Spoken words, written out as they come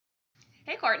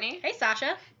Hey, Courtney. Hey,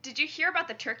 Sasha. Did you hear about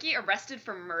the turkey arrested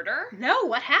for murder? No,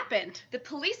 what happened? The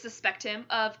police suspect him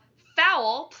of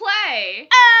foul play.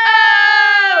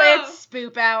 Oh! It's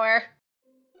Spoop Hour.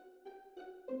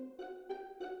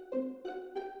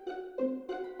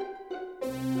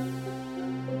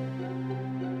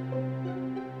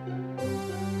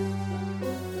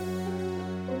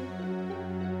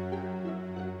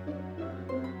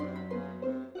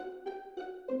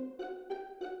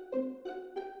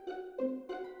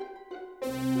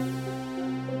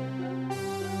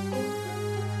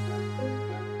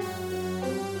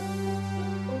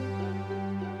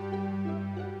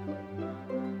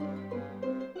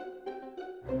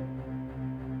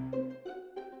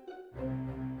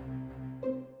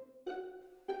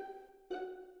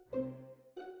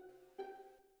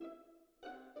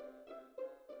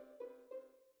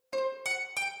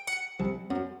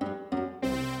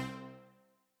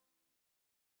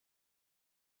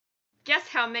 Guess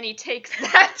how many takes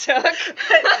that took?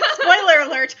 Spoiler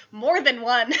alert, more than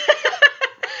one.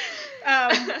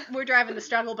 We're driving the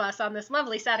struggle bus on this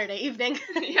lovely Saturday evening.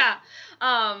 Yeah.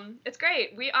 It's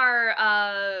great. We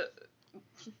are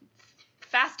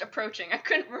fast approaching. I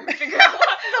couldn't figure out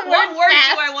what word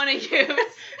do I want to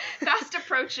use. Fast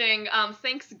approaching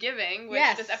Thanksgiving, which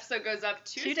Yes. this episode goes up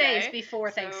Tuesday. 2 days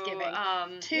before Thanksgiving.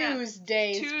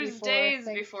 Tuesdays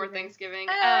before Thanksgiving.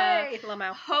 Hey,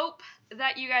 Lamo. Hope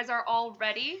that you guys are all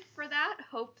ready for that.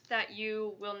 Hope that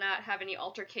you will not have any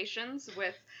altercations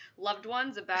with loved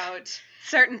ones about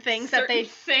certain things that they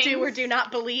things. do or do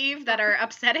not believe that are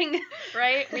upsetting.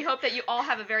 Right? We hope that you all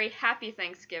have a very happy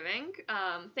Thanksgiving.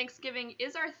 Thanksgiving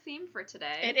is our theme for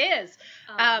today. It is.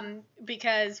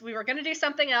 Because we were going to do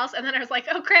something else, and then I was like,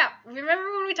 oh crap,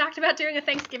 remember when we talked about doing a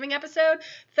Thanksgiving episode?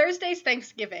 Thursday's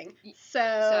Thanksgiving.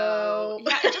 So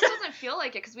yeah, it just doesn't feel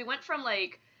like it, because we went from,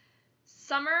 like,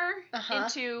 summer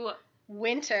into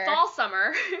winter. fall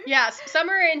summer. Yes,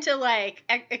 summer into, like,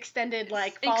 extended,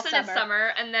 like, fall extended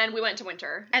summer, and then we went to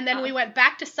winter. And then we went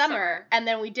back to summer, and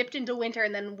then we dipped into winter,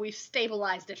 and then we've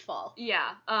stabilized at fall.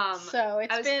 Yeah. So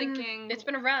it's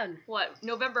been a run. What,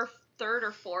 November 3rd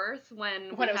or 4th when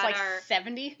it was like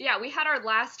 70? Yeah, we had our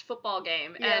last football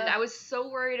game, and I was so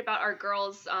worried about our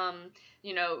girls,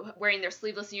 wearing their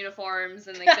sleeveless uniforms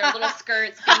and like their little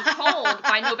skirts being cold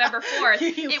by November 4th.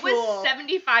 It was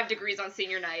 75 degrees on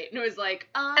senior night, and it was like,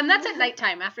 And that's at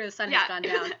nighttime after the sun has gone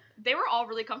down. They were all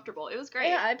really comfortable. It was great.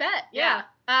 Yeah, I bet. Yeah.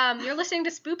 You're listening to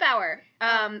Spoop Hour.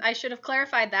 I should have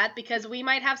clarified that because we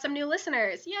might have some new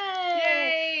listeners.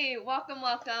 Yay! Welcome.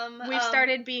 We've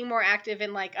started being more active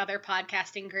in like other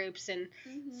podcasting groups and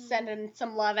sending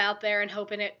some love out there and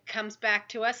hoping it comes back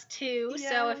to us too. Yeah.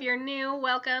 So if you're new,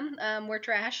 welcome. We're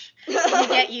trash. You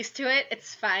get used to it.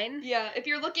 It's fine. Yeah. If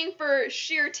you're looking for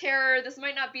sheer terror, this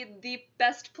might not be the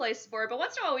best place for it. But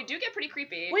once in a while, we do get pretty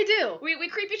creepy. We do. We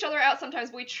creep each other out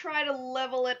sometimes, but we try to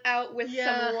level it out with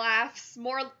some laughs.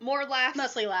 More laughs.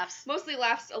 Mostly laughs. Mostly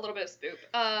laughs, a little bit of spook.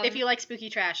 If you like spooky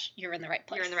trash, you're in the right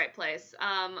place. You're in the right place.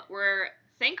 We're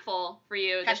thankful for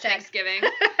you this Hashtag. Thanksgiving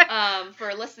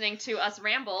for listening to us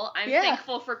ramble. I'm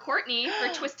thankful for Courtney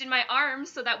for twisting my arm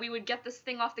so that we would get this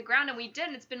thing off the ground, and we did.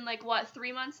 And it's been like,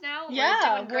 3 months now?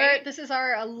 Yeah, we're doing great. This is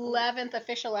our 11th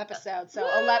official episode, so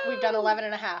we've done 11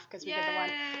 and a half because we did the one.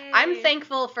 I'm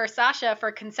thankful for Sasha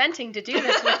for consenting to do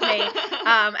this with me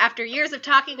after years of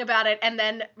talking about it and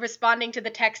then responding to the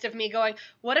text of me going,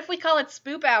 what if we call it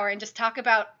Spoop Hour and just talk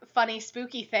about funny,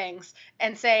 spooky things,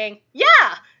 and saying, yeah,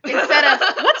 instead of,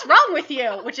 what's wrong with you,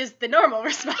 which is the normal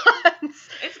response.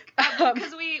 It's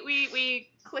because we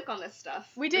click on this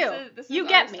stuff. We do. This is you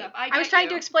get me. Stuff. I was trying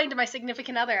to explain to my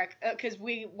significant other because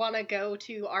we want to go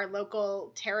to our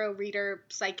local tarot reader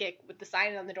psychic with the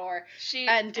sign on the door.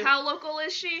 How local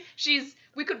is she?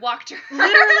 We could walk to her.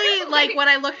 Literally, like when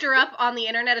I looked her up on the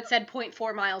internet, it said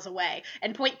 0.4 miles away,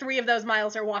 and 0.3 of those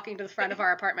miles are walking to the front of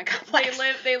our apartment complex.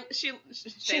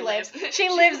 She lives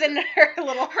in her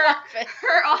little office.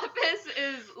 Her office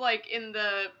is like in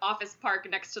the office park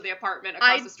next to the apartment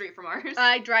across the street from ours.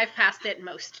 I drive past it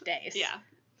most days. Yeah.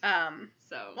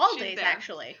 So all days there.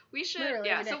 Actually. We should.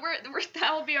 So we're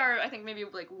that'll be our, I think, maybe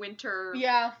like winter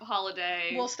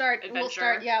holiday. We'll start.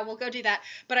 Yeah, we'll go do that.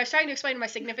 But I was trying to explain to my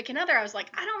significant other. I was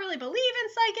like, I don't really believe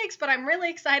in psychics, but I'm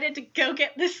really excited to go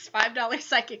get this $5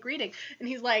 psychic reading. And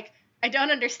he's like, I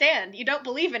don't understand. You don't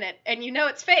believe in it, and you know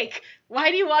it's fake. Why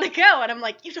do you want to go? And I'm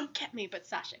like, you don't get me, but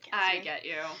Sasha gets me. I get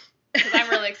you. because I'm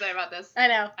really excited about this. I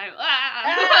know.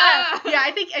 Yeah,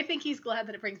 I think he's glad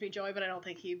that it brings me joy, but I don't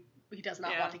think he does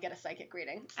not want to get a psychic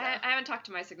reading. So. I haven't talked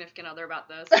to my significant other about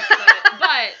this,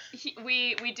 but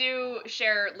we do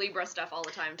share Libra stuff all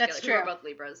the time together. That's true. We're both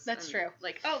Libras. That's true.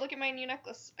 Like, oh, look at my new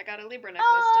necklace. I got a Libra necklace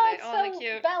today. Oh, it's so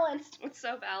cute. Balanced. It's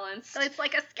so balanced. It's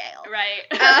like a scale. Right.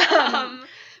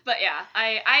 But yeah,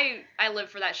 I live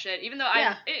for that shit. Even though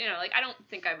I don't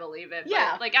think I believe it. But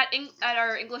yeah. Like at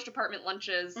our English department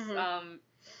lunches,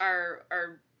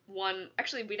 our one,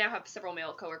 actually, we now have several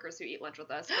male coworkers who eat lunch with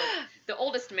us, but the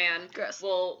oldest man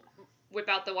will whip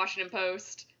out the Washington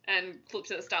Post and flip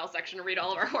to the style section and read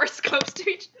all of our horoscopes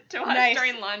to us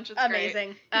during lunch. It's amazing.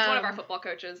 Great. He's one of our football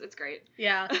coaches. It's great.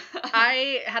 Yeah.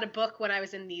 I had a book when I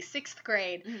was in the 6th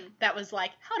grade that was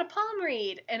like, how to palm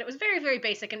read. And it was very, very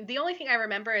basic. And the only thing I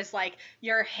remember is like,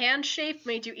 your hand shape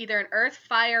made you either an earth,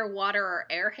 fire, water, or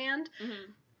air hand.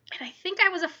 And I think I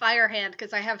was a fire hand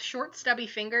because I have short, stubby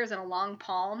fingers and a long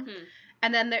palm.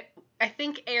 And then I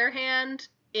think air hand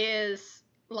is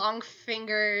long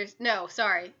fingers. No,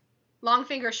 sorry. Long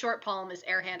finger, short palm is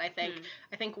air hand, I think.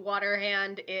 I think water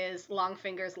hand is long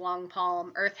fingers, long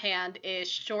palm. Earth hand is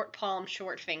short palm,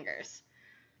 short fingers.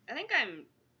 I think I'm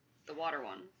the water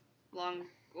one. Well,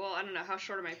 I don't know. How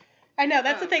short am I? I know,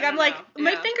 that's the thing. I'm like,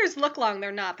 my fingers look long.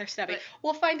 They're not. They're stubby. But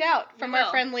we'll find out from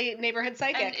our friendly neighborhood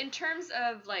psychic. And in terms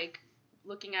of, like,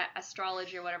 looking at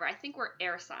astrology or whatever, I think we're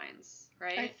air signs,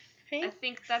 right? I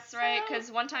think that's right, because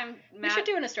one time we should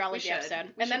do an astrology episode,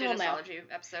 and then we'll know.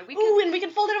 Ooh, and we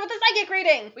can fold it up with a psychic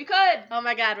reading. We could. Oh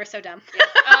my God, we're so dumb.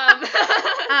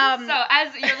 Yes. So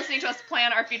as you're listening to us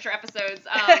plan our future episodes,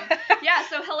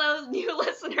 so hello, new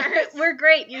listeners. We're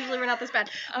great. Usually we're not this bad.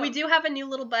 We do have a new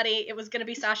little buddy. It was going to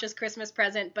be Sasha's Christmas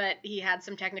present, but he had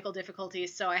some technical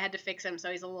difficulties, so I had to fix him,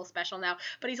 so he's a little special now.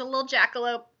 But he's a little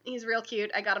jackalope. He's real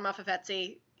cute. I got him off of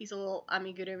Etsy. He's a little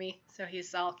amigurumi, so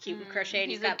he's all cute and crocheted.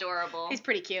 He's adorable. He's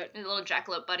pretty cute. He's a little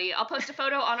jackalope buddy. I'll post a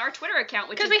photo on our Twitter account,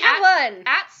 which is we have one.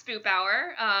 At Spoop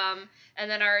Hour. And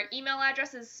then our email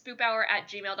address is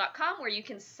spoophour@gmail.com, where you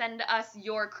can send us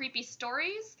your creepy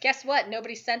stories. Guess what?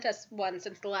 Nobody sent us one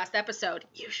since the last episode.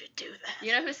 You should do that.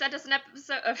 You know who sent us an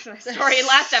episode?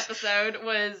 Last episode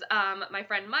was my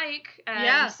friend Mike.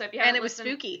 And so if you haven't it was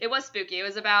spooky. It was spooky. It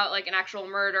was about like an actual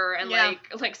murder and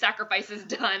like sacrifices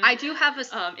done. I do have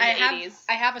a in the 80s.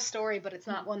 I have a story, but it's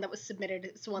not one that was submitted.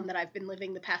 It's one that I've been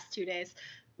living the past 2 days.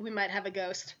 We might have a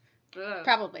ghost. Ugh.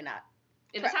 Probably not.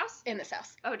 In this house? In this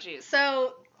house. Oh, jeez.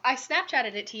 So I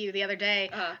Snapchatted it to you the other day.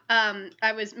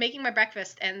 I was making my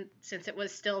breakfast, and since it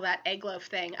was still that egg loaf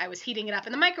thing, I was heating it up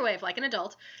in the microwave like an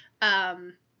adult.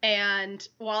 And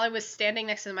while I was standing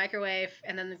next to the microwave,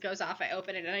 and then it goes off, I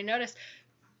open it, and I noticed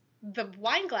the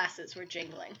wine glasses were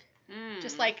jingling.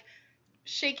 Just like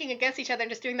shaking against each other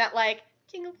and just doing that like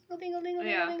jingle, dingle, dingle,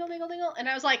 dingle, dingle, dingle, dingle. And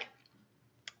I was like,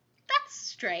 that's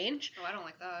strange. Oh, I don't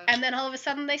like that. And then all of a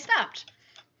sudden they stopped.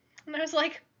 And I was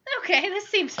like, okay, this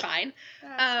seems fine.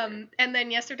 And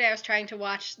then yesterday I was trying to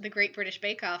watch The Great British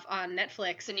Bake Off on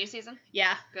Netflix. The new season?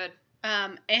 Yeah. Good.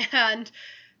 And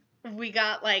we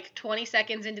got like 20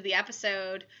 seconds into the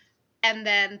episode, and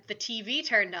then the TV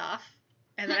turned off,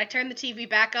 and then I turned the TV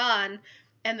back on,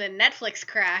 and then Netflix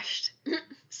crashed.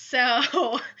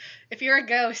 So, if you're a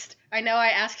ghost, I know I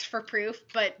asked for proof,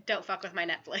 but don't fuck with my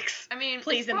Netflix. I mean,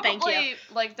 please and thank you.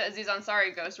 Like the Aziz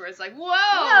Ansari ghost, where it's like,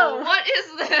 whoa, what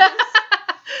is this?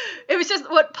 It was just,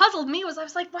 what puzzled me was, I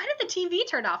was like, why did the TV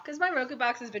turn off? Because my Roku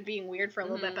box has been being weird for a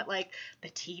little bit, but like, the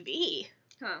TV.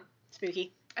 Huh.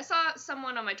 Spooky. I saw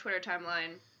someone on my Twitter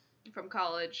timeline from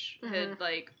college had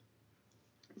like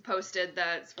posted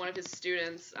that one of his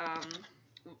students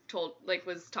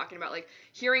was talking about like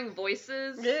hearing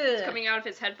voices coming out of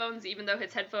his headphones, even though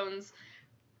his headphones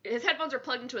are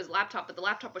plugged into his laptop, but the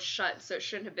laptop was shut, so it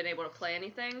shouldn't have been able to play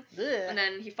anything. And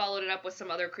then he followed it up with some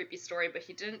other creepy story, but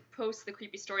he didn't post the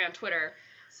creepy story on Twitter.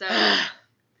 So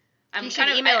I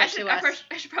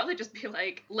should probably just be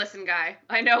like, listen, guy,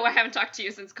 I know I haven't talked to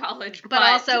you since college, but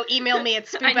also email me at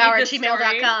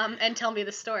spoophour@gmail.com and tell me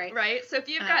the story. Right. So if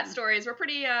you've got stories, we're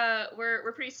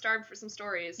pretty starved for some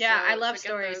stories. Yeah, I love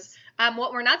stories.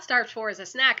 What we're not starved for is a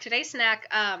snack. Today's snack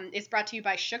is brought to you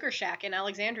by Sugar Shack in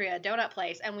Alexandria, a donut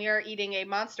place, and we are eating a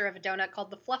monster of a donut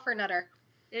called the Fluffernutter.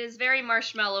 It is very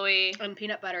marshmallowy and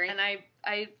peanut buttery, and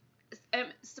I'm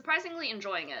surprisingly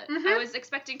enjoying it. I was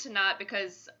expecting to not,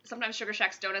 because sometimes Sugar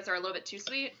Shack's donuts are a little bit too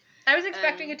sweet. I was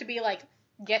expecting it to be like,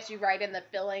 gets you right in the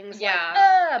fillings.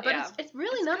 Yeah. But it's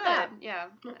really not good. bad. Yeah,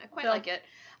 I quite like it.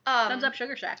 Thumbs up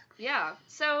Sugar Shack. Yeah.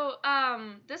 So,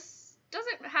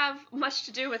 doesn't have much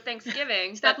to do with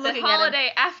Thanksgiving. Stop but looking the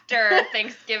holiday after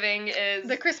Thanksgiving is...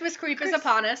 The Christmas creep is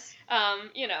upon us.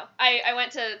 You know, I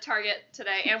went to Target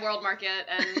today and World Market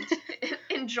and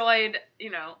enjoyed, you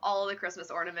know, all of the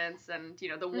Christmas ornaments and, you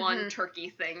know, the one turkey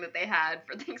thing that they had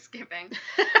for Thanksgiving.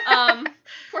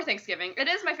 For Thanksgiving. It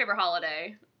is my favorite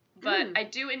holiday, but I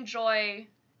do enjoy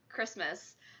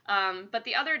Christmas. But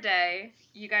the other day,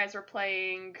 you guys were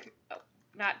playing...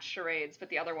 Not charades, but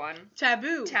the other one.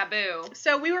 Taboo.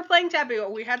 So we were playing Taboo.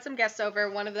 We had some guests over.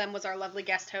 One of them was our lovely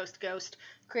guest host, Ghost,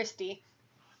 Christy.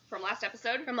 From last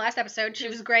episode? She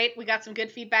was great. We got some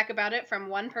good feedback about it from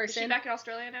one person. Is she back in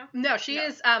Australia now? No, she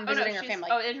is visiting her family.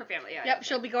 Oh, in her family, yeah. Yep,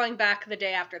 she'll be going back the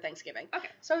day after Thanksgiving. Okay.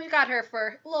 So we got her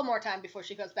for a little more time before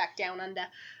she goes back down under.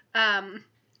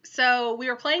 So we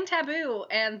were playing Taboo,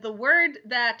 and the word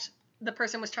that the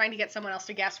person was trying to get someone else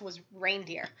to guess was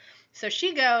reindeer. So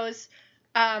she goes...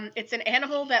 it's an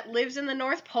animal that lives in the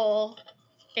North Pole.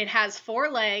 It has 4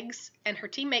 legs, and her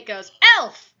teammate goes,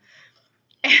 elf!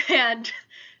 And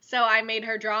so I made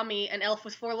her draw me an elf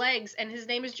with 4 legs, and his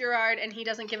name is Gerard, and he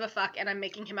doesn't give a fuck, and I'm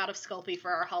making him out of Sculpey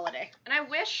for our holiday. And I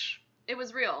wish it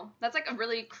was real. That's like a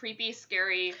really creepy,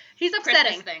 scary He's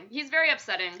upsetting. Christmas thing. He's very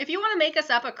upsetting. If you want to make us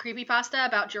up a creepypasta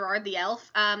about Gerard the elf,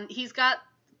 he's got...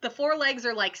 The 4 legs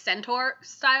are like centaur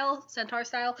style.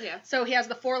 Yeah. So he has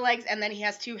the 4 legs and then he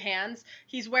has 2 hands.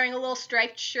 He's wearing a little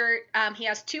striped shirt. He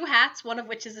has 2 hats, one of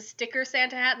which is a sticker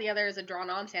Santa hat and the other is a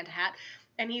drawn-on Santa hat.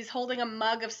 And he's holding a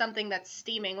mug of something that's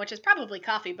steaming, which is probably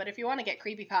coffee. But if you want to get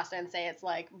creepypasta and say it's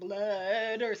like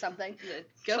blood or something,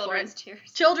 go for it.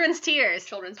 Children's tears.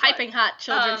 Piping hot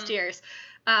children's tears.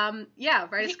 Yeah,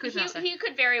 right. It's creepypasta. He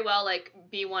could very well like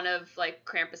be one of like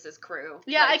Krampus's crew.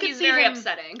 Yeah, like, I could he's see very him,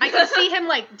 upsetting. I could see him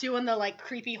like doing the like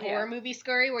creepy horror movie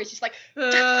scurry where he's just like,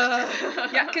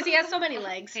 yeah, because he has so many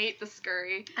legs. Hate the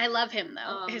scurry. I love him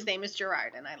though. His name is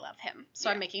Gerard, and I love him.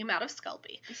 So I'm making him out of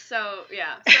Sculpey. So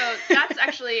yeah, so that's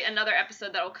actually another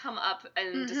episode that will come up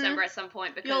in December at some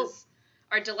point because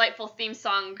our delightful theme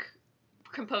song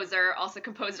composer also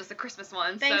composed us a Christmas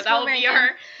one. Thanks, so that will be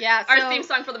our theme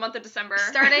song for the month of December.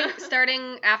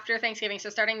 Starting after Thanksgiving, so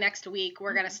starting next week,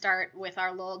 we're gonna start with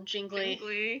our little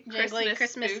jingly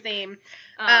Christmas theme.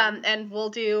 And we'll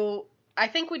do, I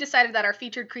think we decided that our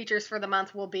featured creatures for the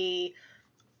month will be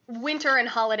winter and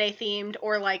holiday themed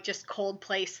or like just cold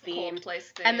place themed.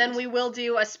 And then we will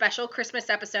do a special Christmas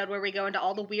episode where we go into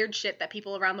all the weird shit that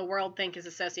people around the world think is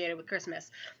associated with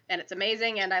Christmas. And it's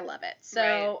amazing and I love it.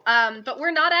 So, but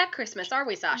we're not at Christmas, are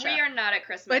we, Sasha? We are not at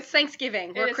Christmas. But it's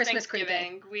Thanksgiving. We're Christmas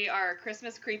creeping. We are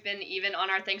Christmas creeping even on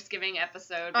our Thanksgiving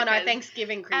episode. On our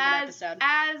Thanksgiving creeping episode.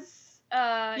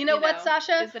 You know what,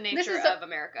 Sasha? Is the nature of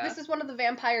America. This is one of the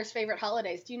vampires' favorite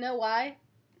holidays. Do you know why?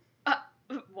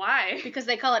 Why? Because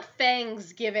they call it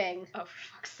Fangsgiving. Oh,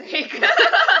 for fuck's sake.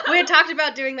 We had talked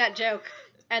about doing that joke,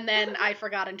 and then I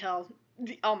forgot until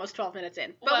almost 12 minutes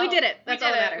in. But we did it. That's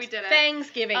all that matters. We did it.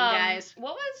 Fangsgiving, guys.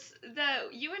 What was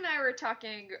you and I were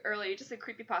talking earlier, you just said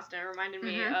creepypasta, and it reminded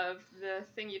me of the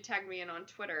thing you tagged me in on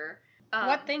Twitter.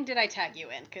 What thing did I tag you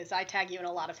in? Because I tag you in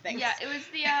a lot of things. Yeah, it was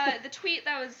the tweet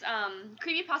that was,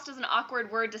 creepypasta is an awkward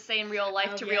word to say in real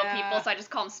life to real people, so I just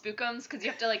call them spookums, because you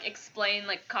have to, like, explain,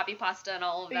 like, copypasta and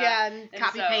all of that. Yeah, and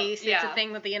copy-paste. It's a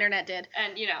thing that the internet did.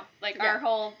 And, you know, like, our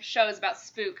whole show is about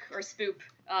spook, or spoop,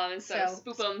 and so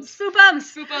spoopums.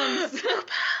 Spoopums!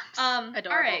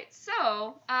 Adorable. Alright,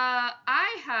 so,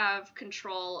 I have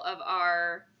control of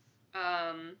our,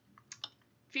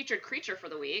 featured creature for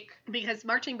the week. Because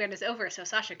marching band is over, so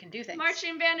Sasha can do things.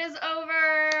 Marching band is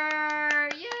over!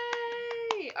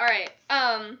 Yay! Alright,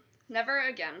 never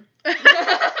again.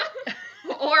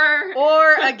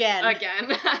 or again. Again.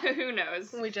 Who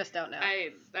knows? We just don't know. I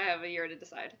have a year to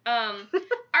decide.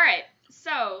 Alright,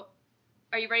 so,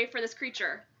 are you ready for this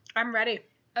creature? I'm ready.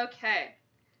 Okay.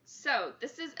 So,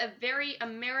 this is a very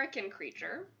American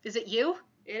creature. Is it you?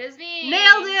 It is me.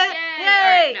 Nailed it! Yay! Yay! All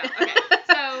right, no, okay.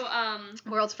 So,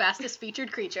 world's fastest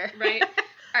featured creature. Right.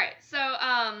 All right.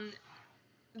 So,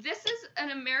 this is an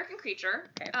American creature.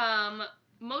 Okay.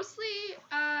 Mostly,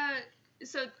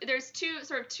 so there's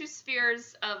two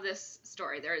spheres of this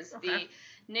story. There's the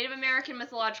Native American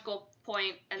mythological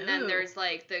point, and then there's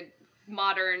like the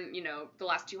modern, the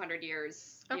last 200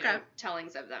 years,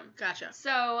 tellings of them. Gotcha.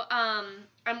 So,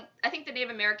 I think the Native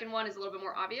American one is a little bit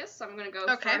more obvious, so I'm going to go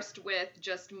first with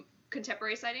just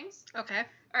contemporary sightings. Okay.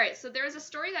 All right, so there was a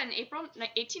story that in April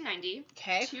 1890,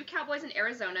 two cowboys in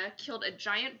Arizona killed a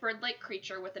giant bird-like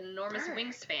creature with an enormous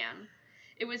wingspan.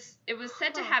 It was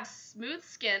said to have smooth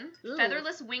skin,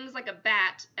 featherless wings like a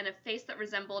bat, and a face that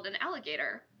resembled an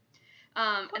alligator.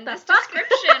 And this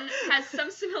description has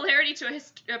some similarity to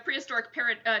a prehistoric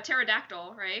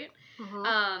pterodactyl, right?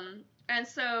 Mm-hmm. And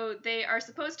so they are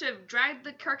supposed to have dragged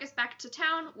the carcass back to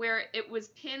town, where it was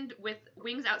pinned with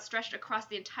wings outstretched across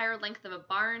the entire length of a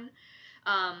barn.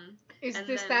 Is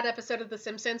this that episode of The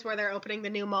Simpsons where they're opening the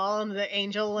new mall and the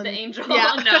angel? And... The angel?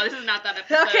 Yeah. No, this is not that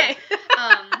episode. Okay.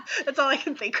 That's all I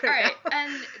can think right now. All right,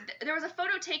 and there was a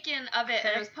photo taken of it,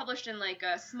 and it was published in like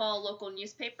a small local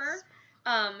newspaper.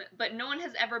 But no one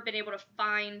has ever been able to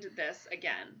find this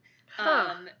again.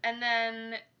 And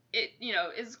then it,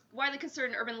 is widely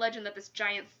considered an urban legend that this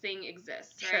giant thing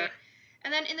exists, right? Sure.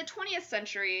 And then in the 20th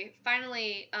century,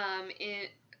 finally,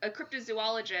 a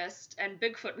cryptozoologist and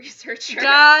Bigfoot researcher.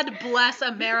 God bless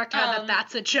America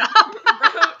that's a job.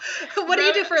 What do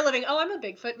you do for a living? Oh, I'm a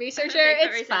Bigfoot researcher.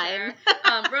 It's fine.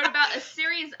 Wrote about a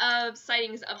series of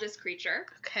sightings of this creature.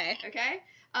 Okay.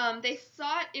 They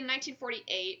thought in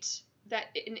 1948 that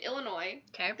in Illinois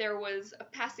there was a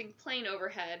passing plane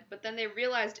overhead, but then they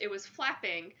realized it was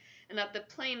flapping and that the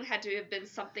plane had to have been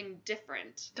something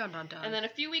different. Dun, dun, dun. And then a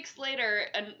few weeks later,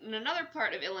 in another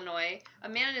part of Illinois, a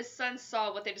man and his son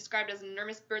saw what they described as an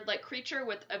enormous bird-like creature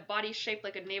with a body shaped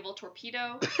like a naval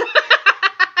torpedo.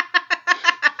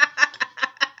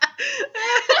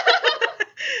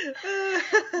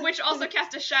 Which also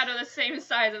cast a shadow the same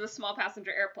size as a small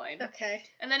passenger airplane. Okay.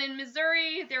 And then in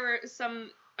Missouri, there were some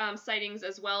sightings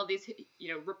as well. These,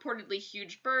 reportedly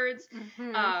huge birds.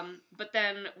 Mm-hmm. But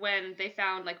then when they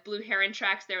found like blue heron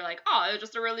tracks, they were like, "Oh, it was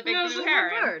just a really big blue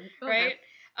heron." Bird. Right.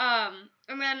 Okay.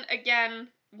 And then again,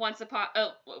 once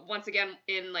again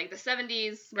in like the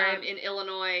 70s, right. In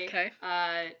Illinois,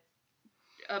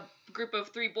 a group of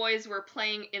 3 boys were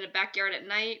playing in a backyard at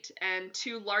night, and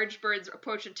 2 large birds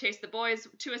approached and chased the boys.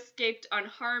 2 escaped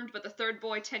unharmed, but the third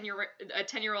boy, a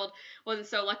 10-year-old, wasn't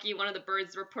so lucky. One of the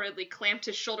birds reportedly clamped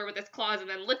his shoulder with its claws and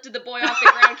then lifted the boy off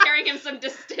the ground, carrying him some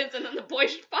distance, and then the boy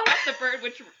fought off the bird,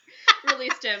 which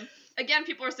released him. Again,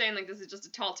 people are saying like this is just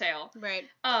a tall tale. Right.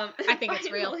 I think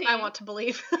it's real. I want to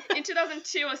believe. In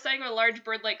 2002, a sighting of a large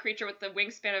bird-like creature with a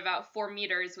wingspan of about 4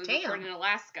 meters was reported in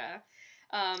Alaska.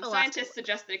 Scientists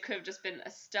suggest that it could have just been a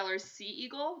Steller sea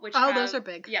eagle, which those are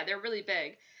big. Yeah, they're really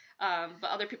big. But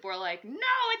other people are like, no,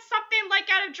 it's something like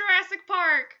out of Jurassic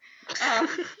Park.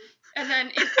 And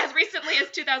then as recently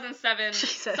as 2007,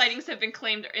 sightings have been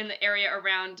claimed in the area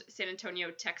around San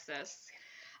Antonio, Texas.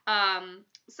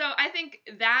 So I think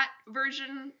that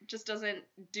version just doesn't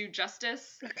do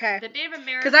justice. Okay. The Native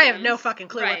Americans... Because I have no fucking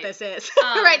clue what this is.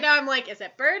 Right now I'm like, is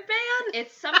it Birdman?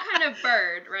 It's some kind of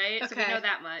bird, right? Okay. So we know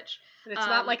that much. But it's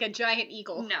not like a giant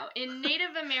eagle. No. In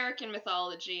Native American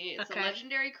mythology, it's a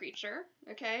legendary creature,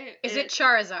 okay? Is it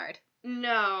Charizard?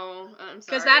 No. I'm sorry.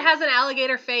 Because that has an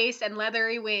alligator face and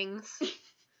leathery wings.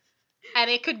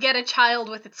 And it could get a child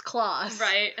with its claws.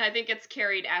 Right. I think it's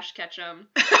carried Ash Ketchum.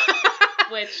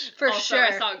 Which for also, sure.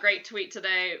 I saw a great tweet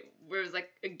today where it was like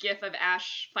a gif of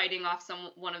Ash fighting off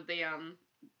one of the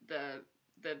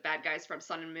bad guys from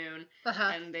Sun and Moon,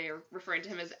 and they're referring to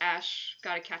him as Ash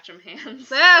Gotta Catch 'em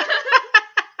hands.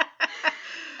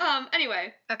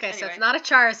 Anyway. Okay, so it's not a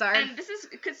Charizard. And this is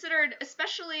considered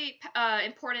especially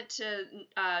important to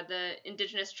the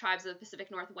indigenous tribes of the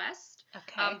Pacific Northwest.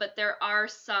 Okay. But there are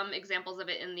some examples of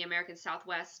it in the American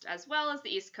Southwest as well as the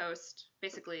East Coast,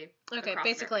 basically. Okay,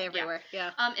 basically everywhere,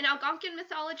 yeah. In Algonquin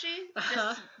mythology,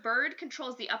 this bird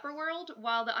controls the upper world,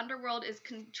 while the underworld is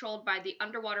controlled by the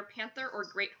underwater panther or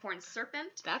great horned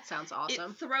serpent. That sounds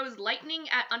awesome. It throws lightning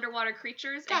at underwater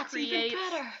creatures and creates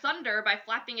thunder by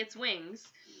flapping its wings.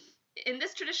 In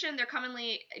this tradition, they're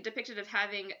commonly depicted as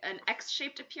having an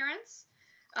X-shaped appearance,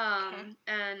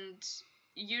 and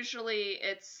usually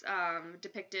it's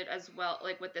depicted as well,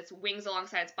 like with its wings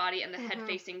alongside its body and the head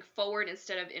facing forward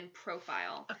instead of in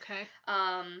profile. Okay.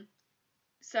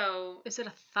 So is it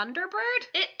a thunderbird?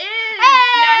 It is.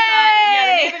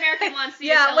 Hey! The Native American one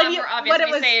seems a lot more obvious.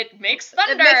 When we say it makes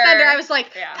thunder. It makes thunder. I was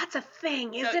like, that's a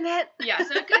thing, isn't it? Yeah.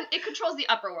 So it controls the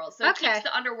upper world. So it keeps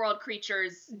the underworld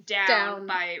creatures down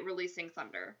by releasing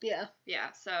thunder. Yeah.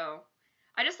 Yeah. So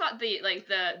I just thought the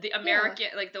American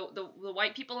like the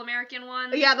white people American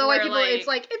one. Yeah, the white people. It's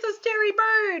like it's a scary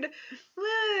bird.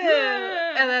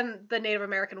 And then the Native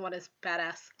American one is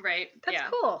badass. Right. That's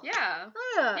cool. Yeah.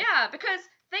 Yeah, because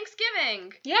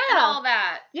Thanksgiving. Yeah. And all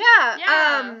that. Yeah.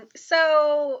 Yeah.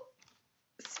 So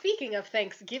speaking of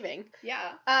Thanksgiving.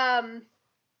 Yeah. And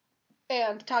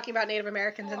talking about Native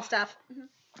Americans and stuff.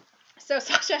 So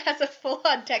Sasha has a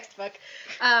full-on textbook.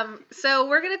 So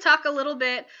we're going to talk a little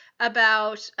bit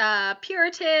about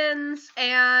Puritans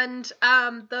and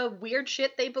the weird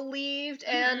shit they believed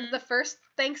and the first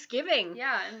Thanksgiving.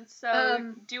 Yeah, and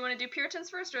so do you want to do Puritans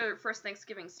first or first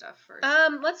Thanksgiving stuff first?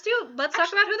 Let's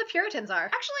talk about who the Puritans are.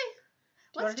 Actually,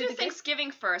 let's do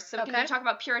Thanksgiving first. So we can talk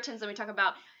about Puritans and we talk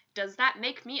about, does that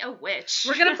make me a witch?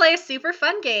 We're going to play a super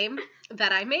fun game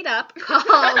that I made up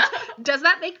called Does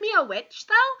That Make Me a Witch,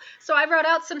 though? So I wrote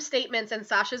out some statements and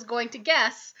Sasha's going to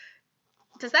guess,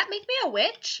 does that make me a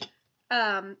witch?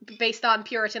 Based on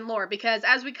Puritan lore. Because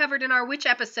as we covered in our witch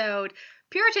episode,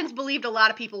 Puritans believed a lot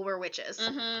of people were witches.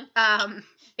 Mm-hmm.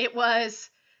 It was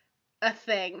a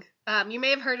thing. You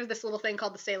may have heard of this little thing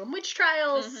called the Salem Witch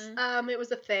Trials. Mm-hmm. It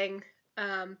was a thing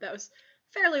that was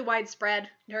fairly widespread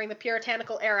during the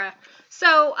puritanical era.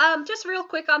 So, just real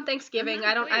quick on Thanksgiving.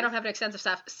 I don't have an extensive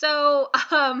stuff. So,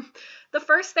 the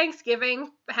first Thanksgiving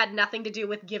had nothing to do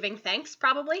with giving thanks,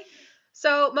 probably.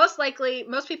 So, most likely,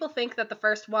 most people think that the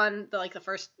first one,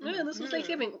 this was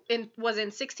Thanksgiving, was in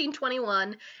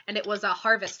 1621, and it was a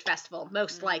harvest festival,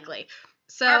 most likely.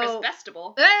 So, harvest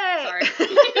festival? Hey!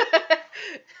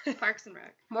 Sorry. Parks and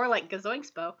Rec. More like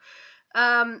Gazoinkspo.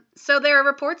 So there are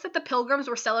reports that the Pilgrims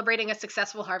were celebrating a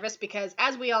successful harvest because,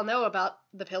 as we all know about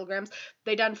the Pilgrims,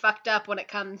 they done fucked up when it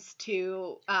comes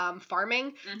to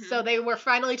farming. Mm-hmm. So they were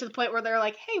finally to the point where they're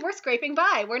like, hey, we're scraping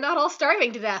by. We're not all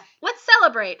starving to death. Let's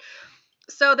celebrate.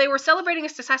 So they were celebrating a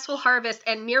successful harvest,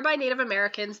 and nearby Native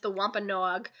Americans, the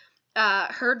Wampanoag,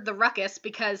 heard the ruckus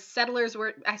because settlers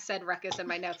were... I said ruckus in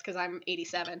my notes because I'm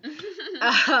 87.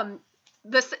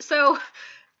 So...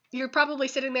 You're probably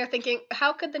sitting there thinking,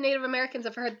 how could the Native Americans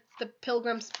have heard the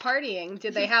Pilgrims partying?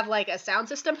 Did they have, like, a sound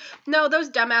system? No, those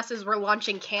dumbasses were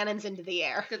launching cannons into the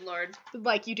air. Good Lord.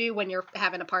 Like you do when you're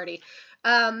having a party.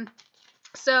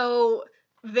 So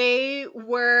they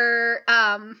were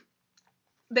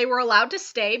allowed to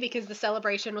stay because the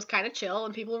celebration was kind of chill,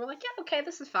 and people were like, yeah, okay,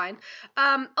 this is fine.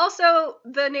 Also,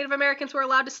 the Native Americans were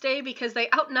allowed to stay because they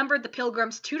outnumbered the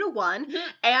Pilgrims 2-1,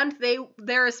 and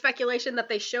there is speculation that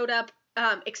they showed up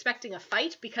expecting a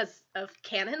fight because of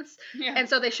cannons. Yeah. And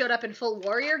so they showed up in full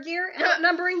warrior gear,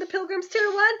 outnumbering the Pilgrims 2-1. So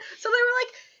they were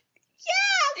like,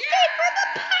 yeah, stay for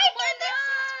the party,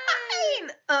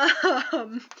 this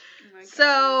is fine.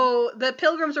 So the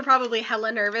Pilgrims were probably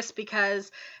hella nervous because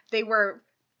they were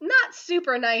not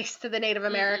super nice to the Native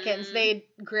Americans. Mm-hmm. They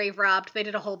grave robbed. They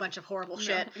did a whole bunch of horrible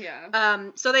shit. Yeah.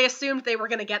 So they assumed they were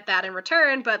going to get that in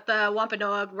return, but the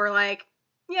Wampanoag were like,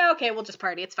 yeah, okay, we'll just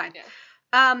party. It's fine. Yeah.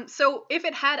 So if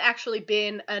it had actually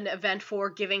been an event for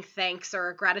giving thanks or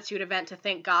a gratitude event to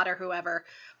thank God or whoever,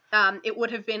 it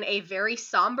would have been a very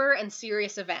somber and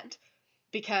serious event.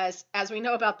 Because, as we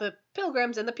know about the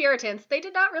Pilgrims and the Puritans, they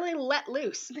did not really let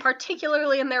loose,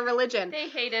 particularly in their religion. They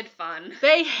hated fun.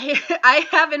 I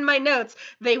have in my notes,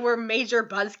 they were major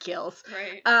buzzkills.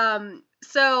 Right.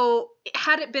 So,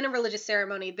 had it been a religious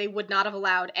ceremony, they would not have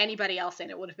allowed anybody else in.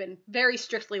 It would have been very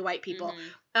strictly white people.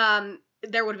 Mm-hmm.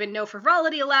 There would have been no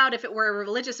frivolity allowed if it were a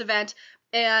religious event,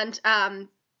 and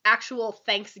actual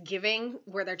Thanksgiving,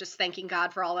 where they're just thanking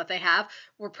God for all that they have,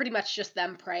 were pretty much just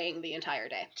them praying the entire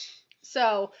day.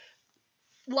 So,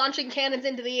 launching cannons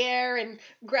into the air and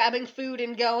grabbing food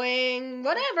and going,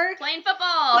 whatever. Playing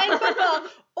football.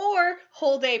 Or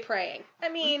whole day praying. I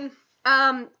mean...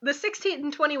 The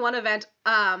 1621 event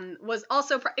was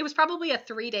also, it was probably a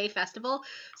 3-day festival,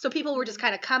 so people were just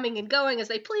kind of coming and going as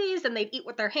they pleased, and they'd eat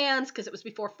with their hands, because it was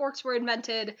before forks were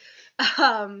invented,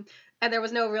 and there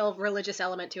was no real religious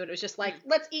element to it. It was just like,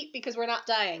 let's eat because we're not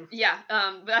dying. Yeah,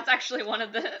 that's actually one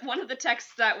of the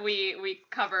texts that we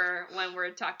cover when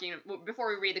we're talking, before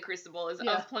we read the Crucible, is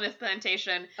of Plymouth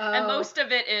Plantation, and most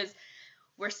of it is,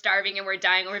 we're starving and we're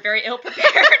dying and we're very ill prepared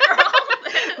for all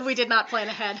of this. We did not plan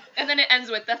ahead. And then it ends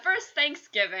with the first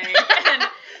Thanksgiving and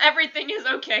everything is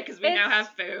okay because we now have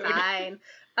food. Fine.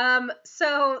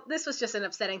 So this was just an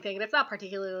upsetting thing, and it's not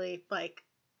particularly like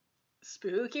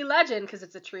spooky legend because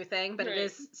it's a true thing, but It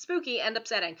is spooky and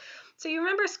upsetting. So you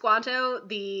remember Squanto,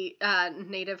 the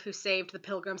native who saved the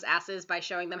Pilgrims' asses by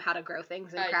showing them how to grow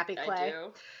things in crappy clay? I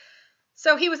do.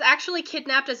 So he was actually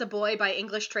kidnapped as a boy by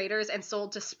English traders and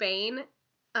sold to Spain.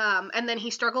 And then he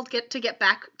struggled to get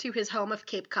back to his home of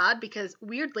Cape Cod because,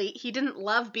 weirdly, he didn't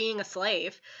love being a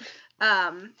slave.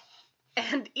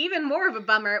 And even more of a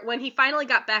bummer, when he finally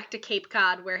got back to Cape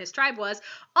Cod, where his tribe was,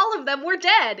 all of them were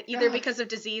dead, either because of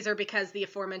disease or because the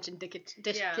aforementioned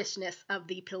dickishness of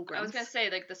the Pilgrims. I was going to say,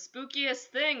 like, the spookiest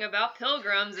thing about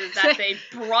Pilgrims is that they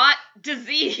brought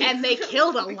disease. And they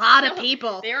killed a lot of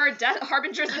people. They are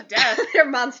harbingers of death. They're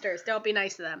monsters. Don't be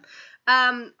nice to them.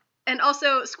 And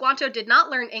also, Squanto did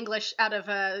not learn English out of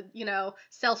a,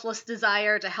 selfless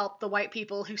desire to help the white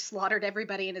people who slaughtered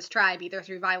everybody in his tribe, either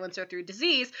through violence or through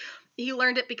disease. He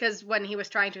learned it because when he was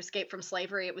trying to escape from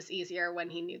slavery, it was easier when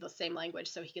he knew the same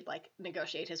language, so he could,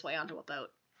 negotiate his way onto a boat.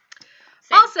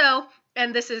 Same. Also,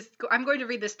 and I'm going to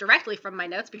read this directly from my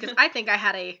notes because I think I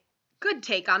had a good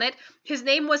take on it. His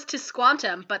name was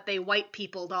Tisquantum, but they white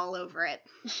peopled all over it.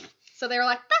 So they were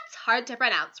like, that's hard to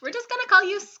pronounce. We're just going to call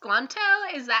you Squanto.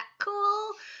 Is that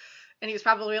cool? And he was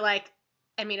probably like,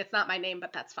 I mean, it's not my name,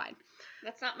 but that's fine.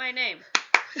 That's not my name.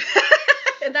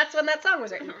 And that's when that song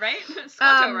was written. Right?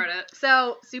 Squanto wrote it.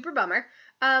 So, super bummer.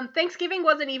 Thanksgiving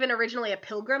wasn't even originally a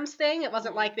Pilgrims thing. It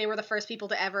wasn't like they were the first people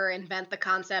to ever invent the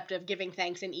concept of giving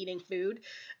thanks and eating food.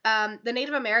 The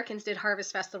Native Americans did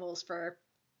harvest festivals for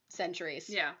centuries.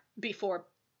 Yeah. Before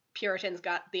Puritans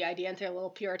got the idea into their little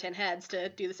Puritan heads to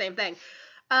do the same thing.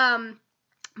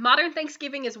 Modern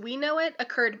Thanksgiving as we know it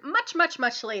occurred much, much,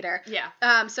 much later.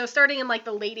 Yeah. So starting in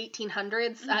the late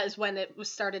 1800s is when it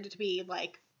was started to be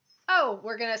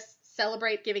we're going to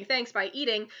celebrate giving thanks by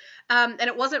eating. And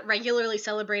it wasn't regularly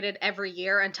celebrated every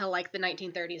year until the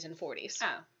 1930s and 40s.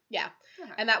 Oh. Yeah.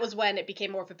 Okay. And that was when it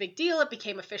became more of a big deal. It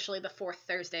became officially the fourth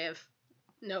Thursday of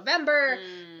November.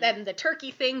 Then the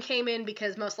turkey thing came in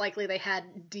because most likely they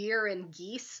had deer and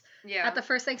geese at the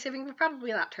first Thanksgiving, but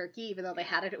probably not turkey, even though they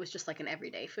had it. It was just an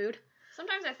everyday food.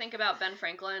 Sometimes I think about Ben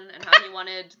Franklin and how he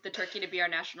wanted the turkey to be our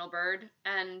national bird,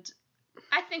 and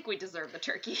I think we deserve the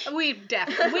turkey. We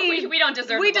definitely we don't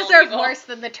deserve. We deserve worse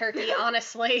than the turkey,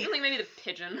 honestly. I think maybe the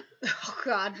pigeon. Oh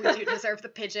God, we do deserve the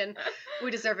pigeon.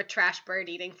 We deserve a trash bird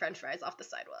eating French fries off the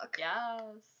sidewalk.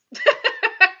 Yes.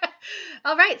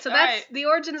 All right, so that's the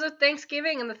origins of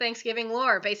Thanksgiving and the Thanksgiving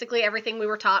lore. Basically, everything we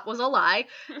were taught was a lie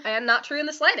and not true in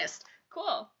the slightest.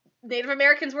 Cool. Native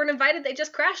Americans weren't invited, they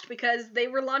just crashed because they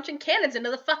were launching cannons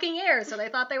into the fucking air, so they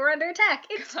thought they were under attack.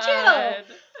 It's chill.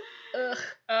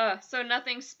 Ugh. So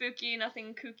nothing spooky,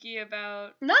 nothing kooky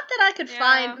about... Not that I could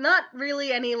find, not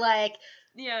really any,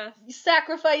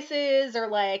 sacrifices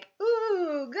or,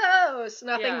 ooh, ghosts.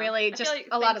 Nothing really, just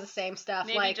a lot of the same stuff.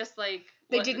 Maybe just,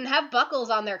 they didn't have buckles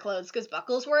on their clothes because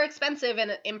buckles were expensive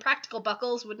and impractical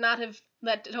buckles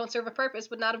that don't serve a purpose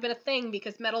would not have been a thing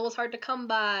because metal was hard to come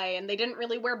by, and they didn't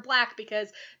really wear black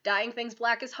because dyeing things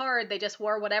black is hard. They just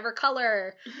wore whatever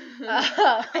color.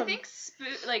 I think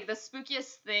the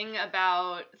spookiest thing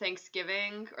about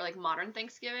Thanksgiving or modern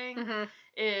Thanksgiving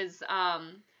is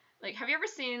have you ever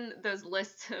seen those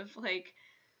lists of 10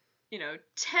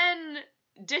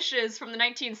 dishes from the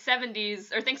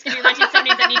 1970s or Thanksgiving in the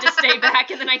 1970s that need to stay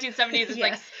back in the 1970s? It's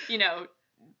yes.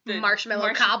 The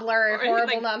marshmallow cobbler,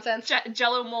 horrible nonsense.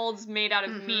 Jello molds made out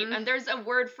of meat, and there's a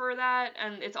word for that,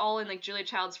 and it's all in Julia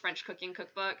Child's French cooking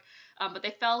cookbook. But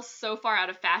they fell so far out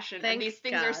of fashion, and these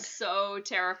things are so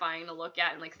terrifying to look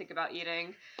at and think about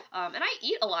eating. And I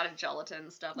eat a lot of gelatin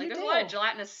stuff. There's a lot of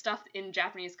gelatinous stuff in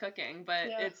Japanese cooking,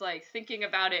 but it's thinking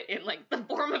about it in the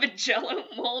form of a Jello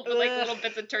mold with little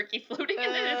bits of turkey floating in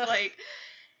it is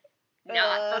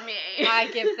not for me. I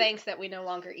give thanks that we no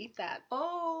longer eat that.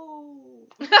 Oh.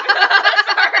 Sorry,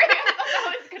 I thought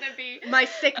that was going to be... My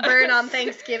sick burn on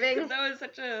Thanksgiving. That was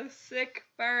such a sick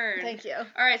burn. Thank you.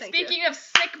 All right, speaking of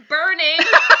sick burning,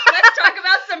 let's talk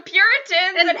about some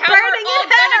Puritans and how we're all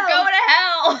going to go to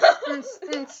hell.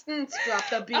 Drop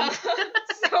the beat.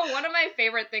 So one of my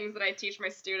favorite things that I teach my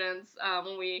students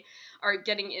when we are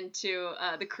getting into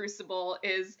the Crucible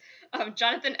is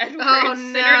Jonathan Edwards' Sinners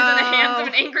in the Hands of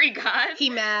an Angry God. He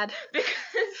mad. Because,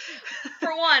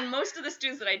 for one, most of the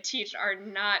students that I teach are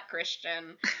not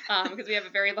Christian, because we have a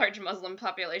very large Muslim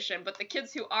population, but the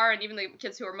kids who are, and even the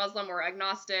kids who are Muslim or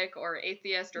agnostic or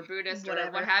atheist or Buddhist or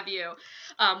what have you,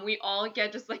 we all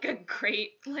get just a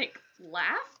great,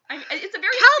 laugh. I mean, it's a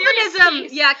very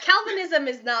Calvinism. Yeah, Calvinism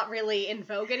is not really in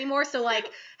vogue anymore. So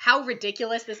how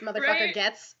ridiculous this motherfucker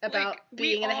gets about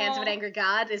being in the hands of an angry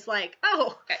God is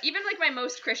even my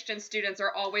most Christian students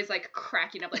are always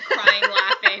cracking up, crying,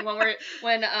 laughing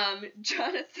when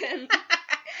Jonathan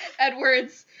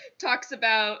Edwards talks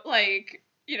about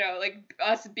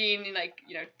us being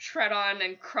tread on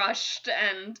and crushed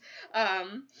and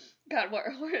God,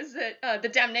 where is it? The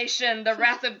damnation, the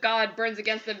wrath of God burns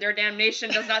against them. Their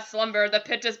damnation does not slumber. The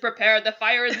pit is prepared. The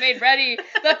fire is made ready.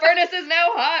 The furnace is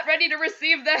now hot, ready to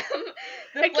receive them.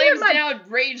 The flames now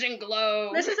rage and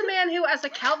glow. This is a man who, as a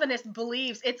Calvinist,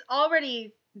 believes it's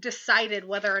already decided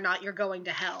whether or not you're going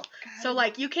to hell. God. So,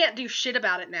 like, you can't do shit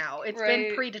about it now. It's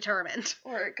been predetermined.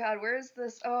 Or, God, where is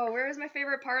this? Oh, where is my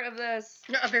favorite part of this?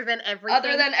 Other than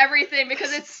everything,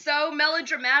 because it's so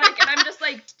melodramatic, and I'm just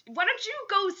like, why don't you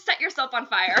go set yourself on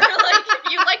fire? Like,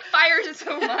 if you like fire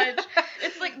so much.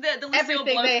 It's like the Lucille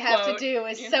everything Bluth they have quote, to do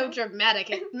is so dramatic.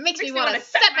 It makes me want to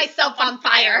set myself on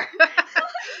fire.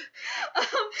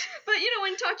 But,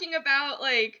 when talking about,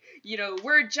 like,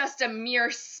 we're just a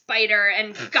mere spider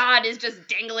and God is just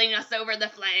dangling us over the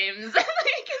flames. Like,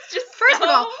 it's just First of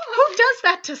all, who does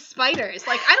that to spiders?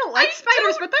 Like, I don't like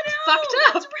spiders, but that's fucked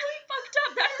up. That's really fucked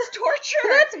up. That is torture.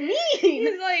 That's mean.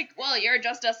 He's like, well, you're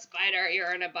just a spider. You're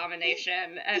an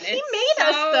abomination. And he made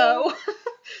us, though.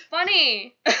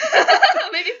 Funny.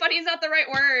 Maybe funny is not the right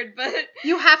word, but...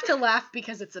 You have to laugh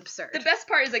because it's absurd. The best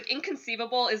part is, like,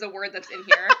 inconceivable is a word that's in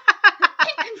here.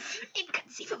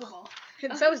 Inconceivable.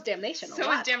 And so is damnation.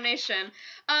 So is damnation.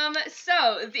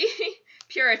 So the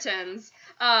Puritans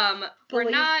were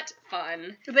not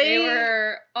fun. They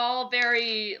were all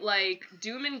very, like,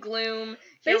 doom and gloom.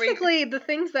 Basically, the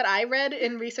things that I read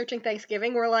in researching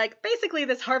Thanksgiving were like, basically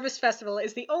this harvest festival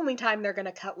is the only time they're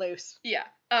gonna cut loose. Yeah.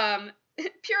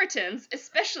 Puritans,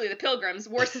 especially the Pilgrims,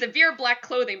 wore severe black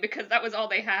clothing because that was all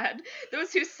they had.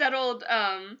 Those who settled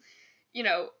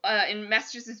in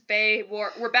Massachusetts Bay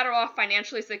were better off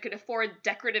financially, so they could afford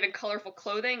decorative and colorful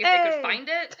clothing if they could find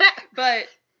it. But,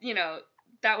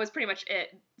 that was pretty much it.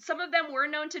 Some of them were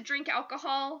known to drink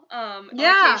alcohol on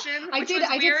occasion, I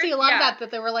did see a lot of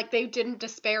that they were like, they didn't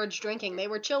disparage drinking. They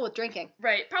were chill with drinking.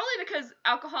 Right. Probably because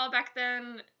alcohol back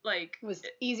then, like... was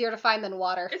easier to find than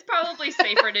water. It's probably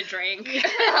safer to drink.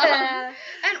 And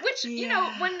which,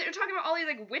 when they're talking about all these,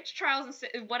 like, witch trials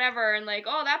and whatever, and like,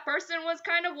 oh, that person was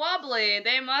kind of wobbly.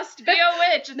 They must be a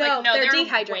witch. It's no, they're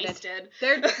dehydrated. Wasted.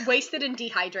 They're wasted and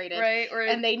dehydrated. Right.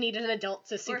 And they need an adult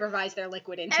to supervise their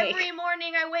liquid intake. Every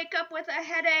morning I wake up with a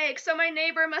headache, so my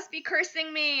neighbor must be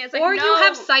cursing me. It's like, or no. you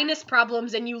have sinus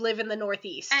problems and you live in the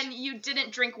Northeast. And you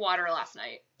didn't drink water last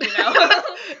night.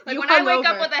 Like, when I wake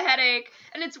up with a headache,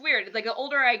 and it's weird, like, the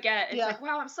older I get, it's like,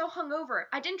 wow, I'm so hungover.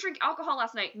 I didn't drink alcohol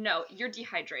last night. No, you're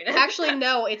dehydrated. Actually,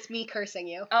 no, it's me cursing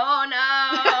you. Oh,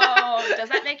 no. Does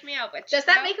that make me a witch? Does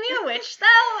that make me a witch, though?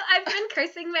 I've been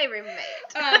cursing my roommate.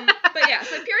 But yeah,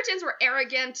 so Puritans were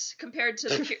arrogant compared to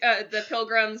the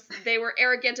Pilgrims. They were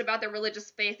arrogant about their religious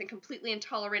faith and completely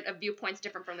intolerant of viewpoints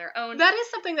different from their own. That is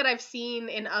something that I've seen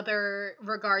in other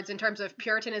regards in terms of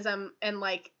Puritanism and,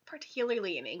 like,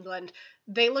 particularly in England,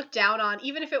 they look down on,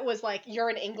 even if it was like you're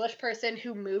an English person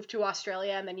who moved to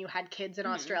Australia and then you had kids in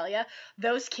Australia,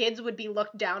 those kids would be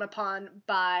looked down upon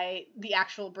by the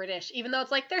actual British, even though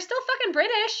it's like, they're still fucking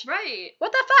British. Right.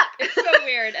 What the fuck? It's so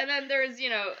weird. And then there's,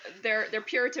 their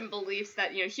Puritan beliefs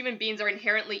that, human beings are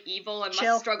inherently evil and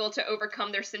must struggle to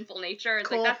overcome their sinful nature.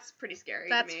 It's like, that's pretty scary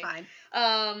to me. That's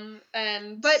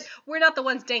fine. But we're not the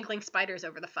ones dangling spiders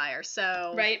over the fire,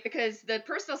 so... Right, because the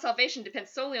personal salvation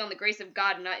depends solely on the grace of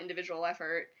God and not individual effort.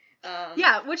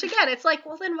 Which again, it's like,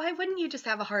 well, then why wouldn't you just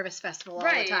have a harvest festival all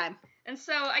the time? And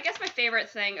so I guess my favorite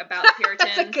thing about the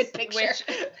Puritans... That's a good picture.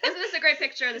 Isn't this a great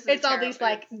picture? It's all these,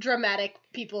 like, dramatic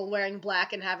people wearing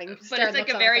black and having But it's, like,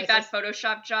 a very bad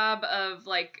Photoshop job of,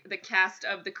 like, the cast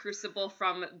of The Crucible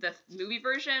from the movie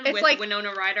version with like,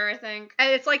 Winona Ryder, I think.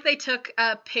 And it's like they took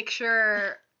a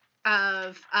picture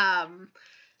of...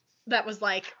 that was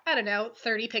like, I don't know,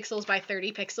 30 pixels by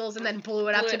 30 pixels and then blew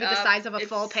it up to be the size of a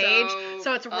full page.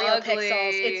 So it's real ugly.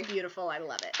 Pixels. It's beautiful. I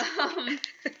love it.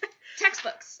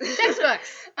 Textbooks.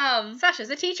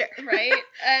 Sasha's a teacher. Right?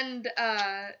 And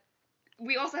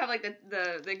we also have like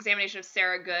the examination of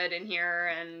Sarah Good in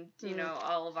here and,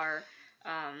 all of our...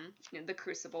 the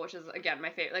Crucible, which is again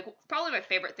my favorite, like probably my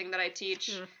favorite thing that I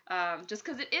teach, just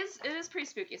because it is pretty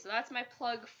spooky. So that's my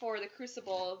plug for the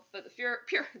Crucible, but the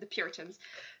Puritans,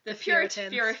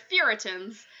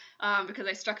 Puritans, because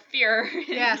I struck fear.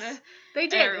 They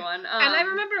did. Everyone, and I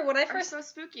remember when I first so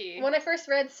spooky. When I first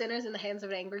read Sinners in the Hands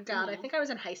of an Angry God, I think I was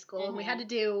in high school, and we had to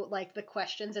do like the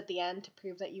questions at the end to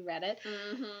prove that you read it.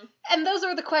 And those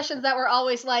were the questions that were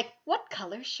always like, what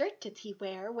color shirt did he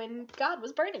wear when God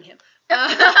was burning him?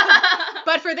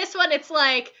 But for this one, it's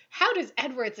like, how does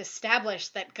Edwards establish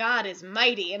that God is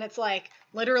mighty? And it's like,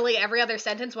 literally every other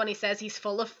sentence when he says he's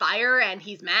full of fire and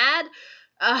he's mad.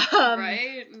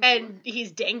 Right. And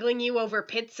he's dangling you over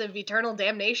pits of eternal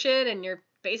damnation and you're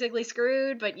basically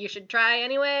screwed, but you should try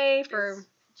anyway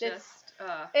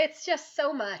it's just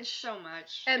so much. It's so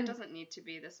much. And it doesn't need to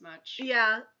be this much.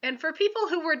 Yeah. And for people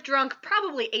who were drunk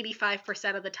probably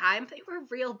 85% of the time, they were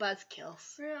real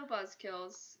buzzkills. Real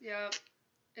buzzkills. Yeah.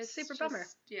 It's super bummer.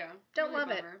 Yeah. Don't really love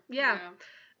bummer. It. Yeah.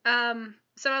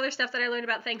 Some other stuff that I learned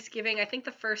about Thanksgiving. I think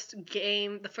the first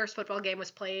football game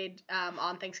was played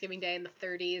on Thanksgiving Day in the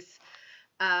 30s.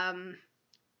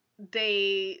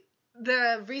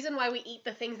 The reason why we eat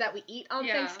the things that we eat on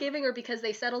Thanksgiving are because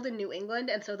they settled in New England,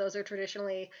 and so those are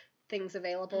traditionally things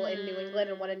available in New England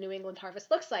and what a New England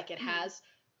harvest looks like. It has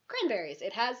cranberries.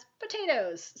 It has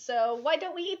potatoes. So why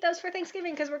don't we eat those for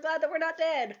Thanksgiving? Because we're glad that we're not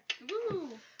dead. Woo!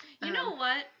 You know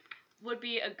what would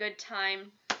be a good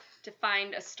time to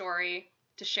find a story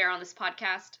to share on this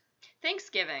podcast?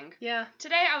 Thanksgiving. Yeah.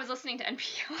 Today I was listening to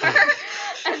NPR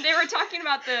and they were talking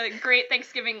about the Great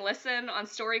Thanksgiving Listen on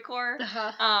StoryCorps.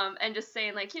 And just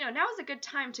saying, like, you know, now is a good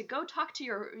time to go talk to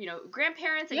your, you know,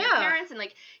 grandparents and your parents and,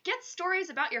 like, get stories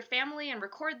about your family and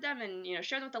record them and, you know,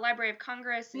 share them with the Library of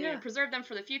Congress and you know, preserve them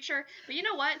for the future. But you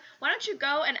know what? Why don't you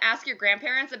go and ask your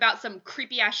grandparents about some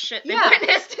creepy ass shit they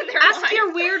witnessed in their life? Ask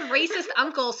your weird racist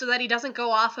uncle so that he doesn't go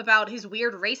off about his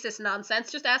weird racist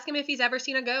nonsense. Just ask him if he's ever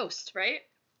seen a ghost. Right?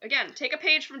 Again, take a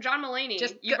page from John Mulaney.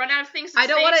 Run out of things to I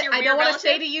don't want to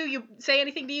say to you,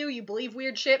 anything to you. You believe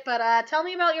weird shit, but tell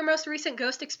me about your most recent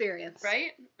ghost experience.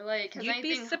 Right? Like, has You'd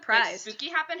be anything surprised. Like, spooky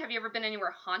happened? Have you ever been anywhere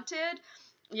haunted?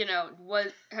 You know,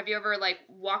 have you ever like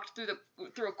walked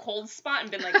through a cold spot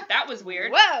and been like, that was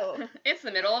weird? Whoa! It's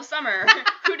the middle of summer.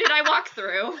 Who did I walk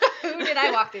through? Who did I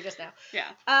walk through just now?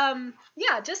 Yeah.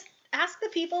 Just ask the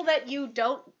people that you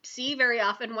don't see very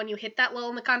often when you hit that lull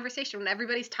in the conversation, when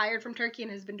everybody's tired from turkey and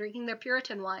has been drinking their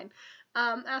Puritan wine.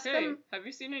 Ask them. Have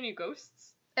you seen any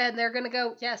ghosts? And they're going to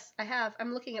go, yes, I have.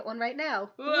 I'm looking at one right now.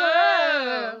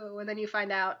 Whoa! And then you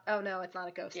find out, oh no, it's not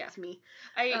a ghost, it's me.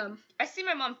 I see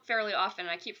my mom fairly often,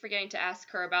 and I keep forgetting to ask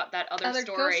her about that other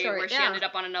story where she ended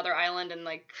up on another island and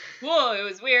like, whoa, it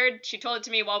was weird. She told it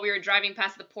to me while we were driving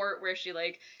past the port where she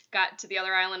like got to the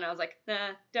other island, and I was like,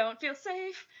 don't feel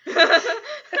safe.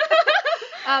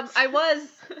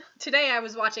 Today I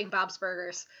was watching Bob's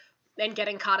Burgers and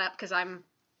getting caught up because I'm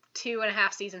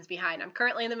 2.5 seasons behind. I'm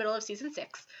currently in the middle of season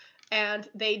 6, and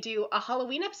they do a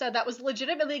Halloween episode that was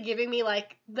legitimately giving me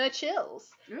like the chills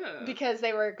because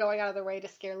they were going out of their way to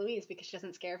scare Louise because she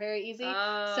doesn't scare very easy.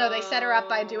 So they set her up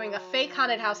by doing a fake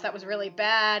haunted house that was really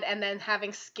bad and then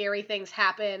having scary things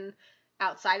happen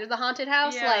outside of the haunted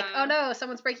house. Like, oh no,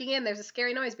 someone's breaking in, there's a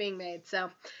scary noise being made. So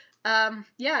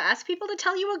ask people to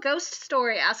tell you a ghost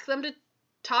story. Ask them to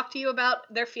talk to you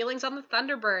about their feelings on the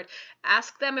Thunderbird.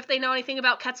 Ask them if they know anything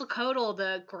about Quetzalcoatl,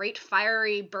 the great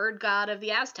fiery bird god of the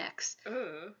Aztecs.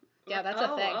 Yeah, that's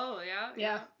a thing.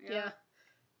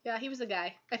 Yeah, he was a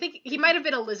guy. I think he might have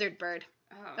been a lizard bird.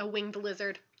 A winged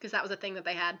lizard, because that was a thing that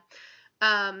they had.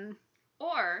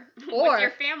 Or with your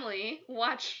family,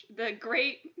 watch the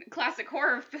great classic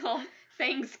horror film,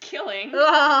 Thanksgiving.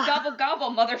 Gobble gobble,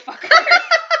 motherfucker.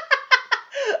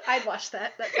 I'd watch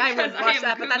that. I would watch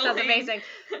that, but that sounds amazing.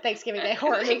 Thanksgiving Day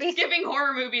horror movies. Thanksgiving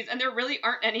horror movies, and there really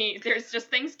aren't any. There's just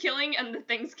Thanksgiving and the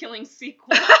Thanksgiving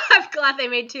sequel. I'm glad they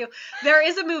made 2. There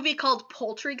is a movie called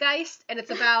Poultrygeist, and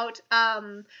it's about,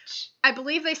 I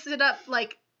believe they set up,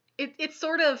 like, it's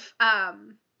sort of,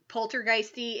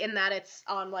 poltergeisty in that it's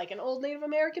on, like, an old Native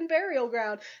American burial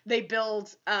ground. They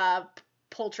build,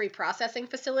 poultry processing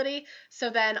facility, so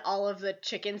then all of the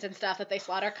chickens and stuff that they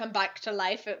slaughter come back to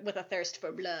life with a thirst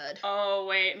for blood. Oh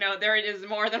wait, no, there is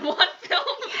more than one film.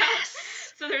 Yes.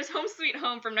 So there's Home Sweet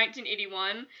Home from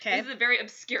 1981. Okay. This is a very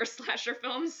obscure slasher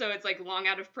film, so it's like long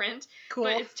out of print. Cool.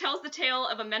 But it tells the tale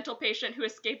of a mental patient who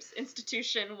escapes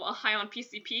institution while high on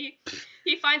PCP.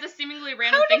 He finds a seemingly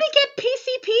random. How did he get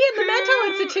PCP in the mental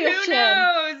institution? Who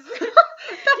knows?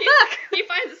 He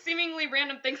finds a seemingly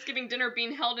random Thanksgiving dinner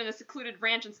being held in a secluded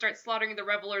ranch and starts slaughtering the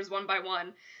revelers one by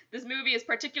one. This movie is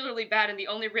particularly bad, and the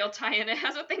only real tie-in it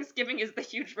has with Thanksgiving is the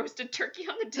huge roasted turkey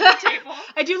on the dinner table.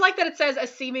 I do like that it says a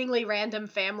seemingly random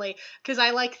family, because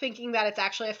I like thinking that it's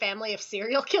actually a family of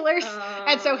serial killers.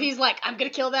 And so he's like, I'm going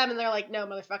to kill them, and they're like, no,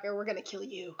 motherfucker, we're going to kill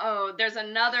you. Oh, there's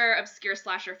another obscure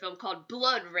slasher film called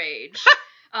Blood Rage.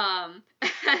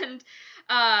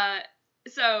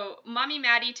 So Mommy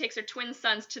Maddie takes her twin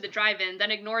sons to the drive-in,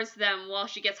 then ignores them while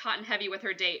she gets hot and heavy with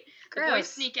her date. The boys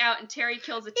sneak out, and Terry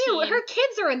kills a teen. Ew, her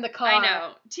kids are in the car. I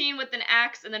know. Teen with an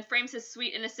axe, and then frames his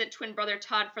sweet, innocent twin brother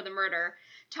Todd for the murder.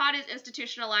 Todd is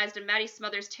institutionalized, and Maddie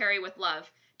smothers Terry with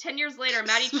love. 10 years later,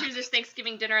 Maddie chooses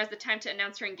Thanksgiving dinner as the time to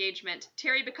announce her engagement.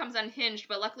 Terry becomes unhinged,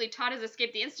 but luckily Todd has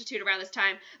escaped the Institute around this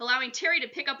time, allowing Terry to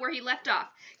pick up where he left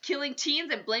off, killing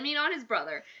teens and blaming it on his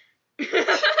brother.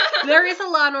 There is a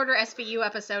Law & Order SVU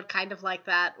episode kind of like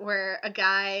that, where a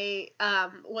guy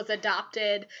was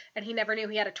adopted and he never knew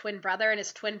he had a twin brother, and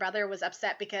his twin brother was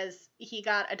upset because he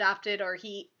got adopted, or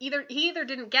he either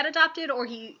didn't get adopted, or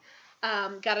he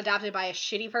got adopted by a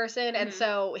shitty person, and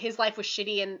so his life was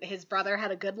shitty, and his brother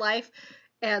had a good life.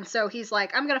 And so he's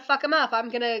like, I'm going to fuck him up. I'm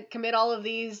going to commit all of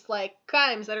these, like,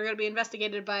 crimes that are going to be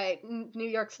investigated by New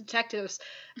York's detectives,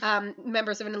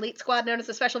 members of an elite squad known as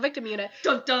the Special Victim Unit.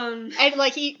 Dun dun! And,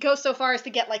 like, he goes so far as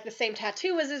to get, like, the same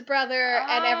tattoo as his brother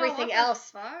and everything else.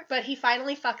 Fuck? But he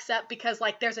finally fucks up because,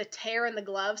 like, there's a tear in the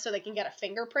glove so they can get a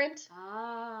fingerprint.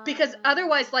 Oh. Because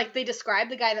otherwise, like, they describe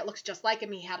the guy that looks just like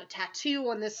him. He had a tattoo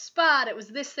on this spot. It was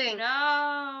this thing.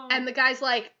 No. And the guy's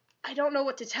like, I don't know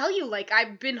what to tell you. Like,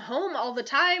 I've been home all the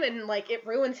time, and, like, it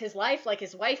ruins his life. Like,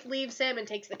 his wife leaves him and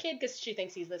takes the kid because she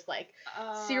thinks he's this, like,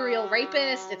 serial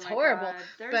rapist. It's horrible.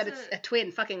 But it's a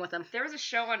twin fucking with him. There was a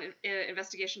show on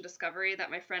Investigation Discovery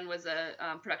that my friend was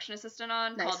a production assistant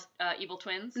on called Evil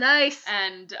Twins. Nice.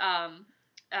 And,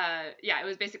 it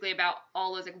was basically about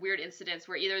all those, like, weird incidents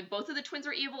where either both of the twins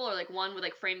were evil or, like, one would,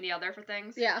 like, frame the other for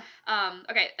things. Yeah.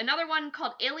 Okay, another one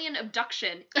called Alien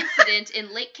Abduction Incident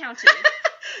in Lake County.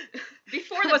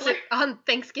 Was it on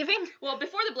Thanksgiving? Well,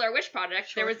 before the Blair Witch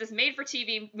Project, there was this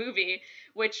made-for-TV movie,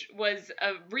 which was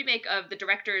a remake of the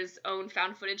director's own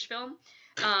found footage film.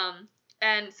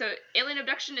 And so Alien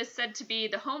Abduction is said to be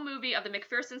the home movie of the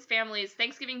McPherson's family's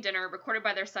Thanksgiving dinner recorded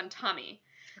by their son Tommy.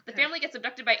 The family gets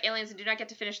abducted by aliens and do not get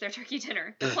to finish their turkey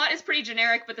dinner. The plot is pretty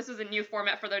generic, but this was a new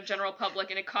format for the general public,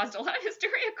 and it caused a lot of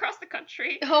hysteria across the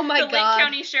country. Oh my God. The Lake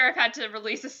County sheriff had to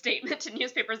release a statement to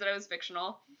newspapers that it was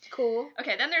fictional. Cool.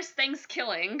 Okay, then there's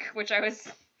Thanksgiving, which I was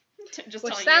just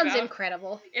which telling you about. Which sounds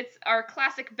incredible. It's our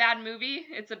classic bad movie.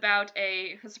 It's about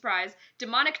a surprise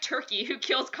demonic turkey who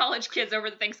kills college kids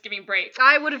over the Thanksgiving break.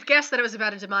 I would have guessed that it was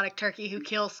about a demonic turkey who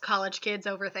kills college kids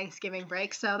over Thanksgiving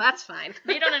break, so that's fine.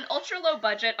 Made on an ultra low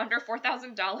budget, under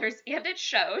 $4,000, and it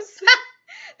shows.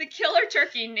 The killer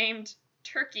turkey, named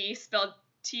Turkey, spelled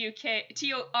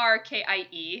Torkie,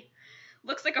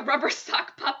 looks like a rubber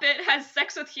sock puppet, has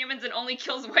sex with humans, and only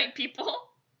kills white people.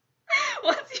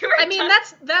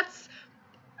 That's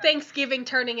Thanksgiving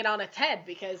turning it on its head,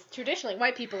 because traditionally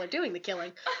white people are doing the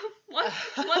killing.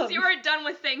 Once you are done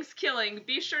with Thanksgiving,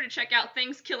 be sure to check out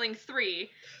Thanksgiving 3.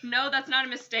 No, that's not a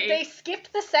mistake. They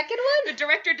skipped the second one? The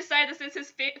director decided that since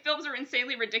his films are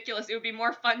insanely ridiculous, it would be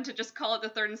more fun to just call it the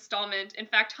third installment. In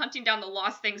fact, hunting down the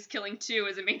lost Thanksgiving 2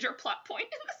 is a major plot point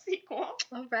in the sequel.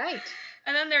 All right.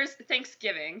 And then there's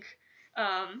Thanksgiving.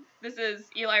 This is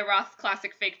Eli Roth's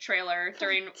classic fake trailer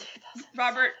during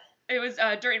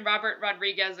during Robert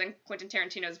Rodriguez and Quentin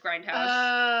Tarantino's Grindhouse.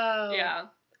 Oh. Yeah.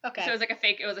 Okay. So it was a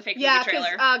fake movie trailer. Yeah,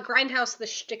 because Grindhouse, the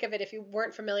shtick of it, if you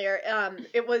weren't familiar,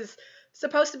 it was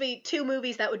supposed to be two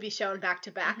movies that would be shown back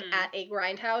to back at a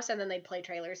Grindhouse, and then they'd play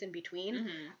trailers in between.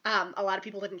 A lot of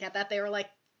people didn't get that. They were like,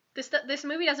 this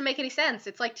movie doesn't make any sense.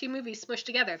 It's like two movies smushed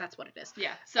together. That's what it is.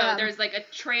 Yeah. So there's like a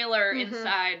trailer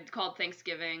inside called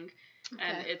Thanksgiving,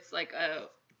 and it's like a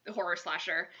horror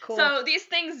slasher. Cool. So these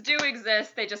things do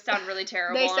exist. They just sound really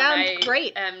terrible. They sound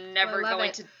great. I'm never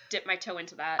going to dip my toe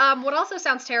into that. What also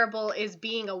sounds terrible is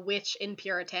being a witch in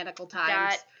puritanical times.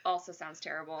 That also sounds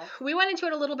terrible. We went into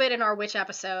it a little bit in our witch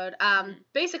episode.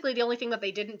 Basically, the only thing that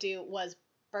they didn't do was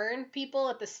burn people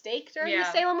at the stake during the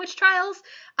Salem witch trials.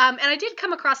 And I did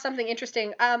come across something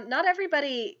interesting. Not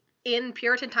everybody in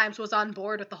Puritan times was on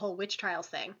board with the whole witch trials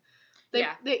thing.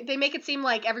 They make it seem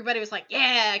like everybody was like,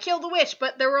 yeah, kill the witch.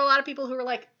 But there were a lot of people who were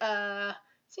like,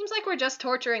 seems like we're just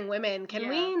torturing women. Can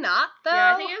we not, though?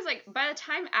 Yeah, I think it was like, by the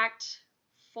time Act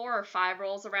 4 or 5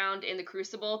 rolls around in the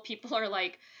Crucible, people are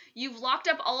like, you've locked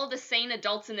up all of the sane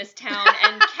adults in this town,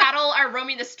 and cattle are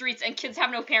roaming the streets, and kids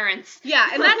have no parents. Yeah,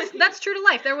 and that's true to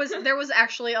life. There was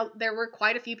actually, there were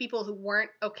quite a few people who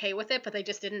weren't okay with it, but they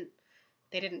just didn't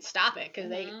stop it because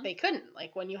they couldn't.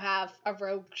 Like, when you have a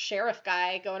rogue sheriff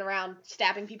guy going around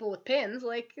stabbing people with pins,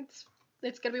 like,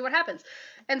 it's gonna be what happens.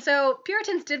 And so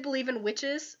Puritans did believe in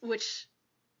witches, which,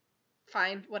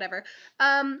 fine, whatever.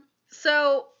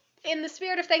 So in the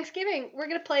spirit of Thanksgiving, we're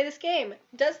gonna play this game.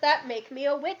 Does that make me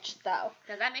a witch, though?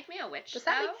 Does that make me a witch, Does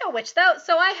that make me a witch, though?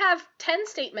 So I have 10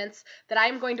 statements that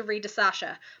I'm going to read to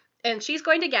Sasha. And she's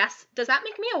going to guess, does that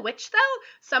make me a witch, though?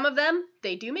 Some of them,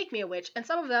 they do make me a witch, and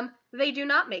some of them, they do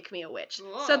not make me a witch.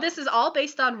 Whoa. So this is all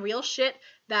based on real shit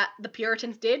that the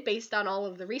Puritans did, based on all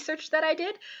of the research that I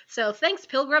did. So thanks,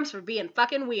 Pilgrims, for being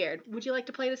fucking weird. Would you like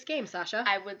to play this game, Sasha?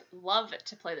 I would love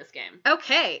to play this game.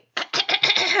 Okay.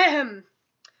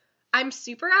 I'm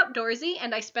super outdoorsy,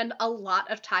 and I spend a lot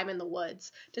of time in the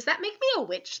woods. Does that make me a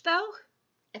witch, though?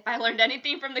 If I learned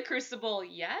anything from the Crucible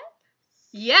yet?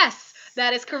 Yes,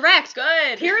 that is correct.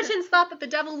 Good. Puritans thought that the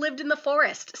devil lived in the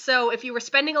forest. So if you were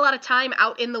spending a lot of time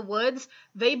out in the woods,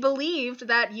 they believed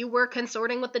that you were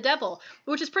consorting with the devil,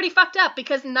 which is pretty fucked up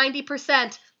because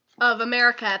 90% of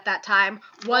America at that time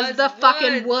was the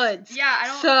fucking woods. Yeah, I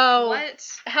don't... So, what?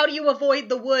 How do you avoid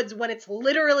the woods when it's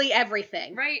literally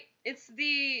everything? Right. It's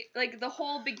the, like, the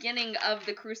whole beginning of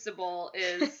the Crucible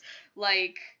is,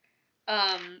 like,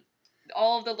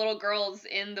 all of the little girls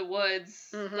in the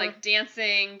woods, like,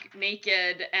 dancing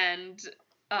naked and,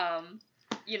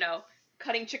 you know,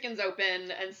 cutting chickens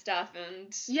open and stuff,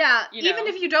 and yeah, you know. Even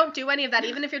if you don't do any of that,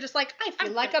 even if you're just like, I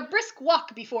feel like a brisk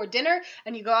walk before dinner,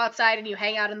 and you go outside and you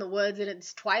hang out in the woods and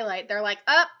it's twilight, they're like,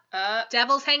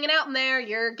 devil's hanging out in there,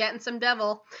 you're getting some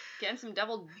devil. Getting some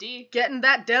devil D. Getting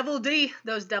that devil D,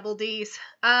 those double Ds.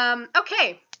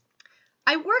 Okay.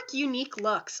 I work unique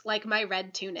looks, like my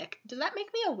red tunic. Does that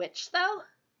make me a witch, though?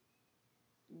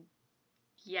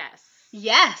 Yes.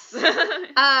 Yes.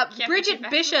 Bridget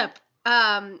Bishop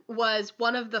was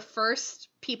one of the first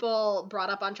people brought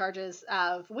up on charges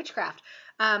of witchcraft.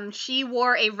 She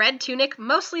wore a red tunic,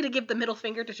 mostly to give the middle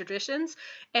finger to traditions,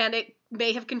 and it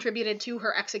may have contributed to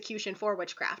her execution for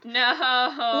witchcraft. No.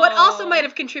 What also might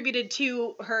have contributed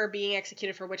to her being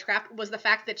executed for witchcraft was the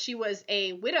fact that she was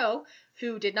a widow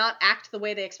who did not act the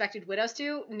way they expected widows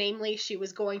to, namely she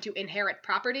was going to inherit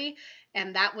property,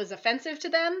 and that was offensive to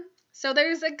them. So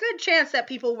there's a good chance that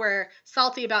people were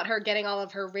salty about her getting all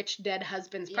of her rich dead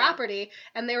husband's property,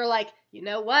 and they were like, you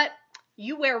know what?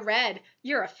 You wear red,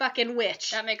 you're a fucking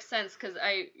witch. That makes sense, because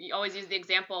I always use the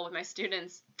example with my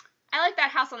students. I like that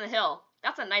house on the hill.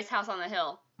 That's a nice house on the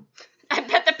hill. I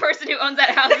bet the person who owns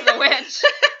that house is a witch.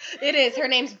 It is. Her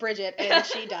name's Bridget, and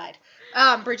she died.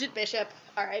 Bridget Bishop,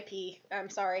 R.I.P. I'm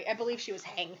sorry. I believe she was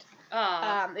hanged.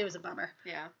 It was a bummer.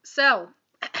 Yeah. So,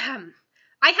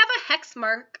 I have a hex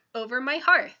mark over my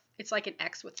hearth. It's like an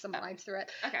X with some lines through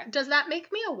it. Okay. Does that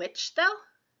make me a witch, though?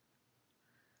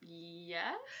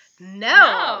 Yes?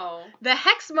 No. The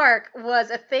hex mark was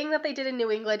a thing that they did in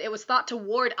New England. It was thought to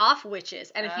ward off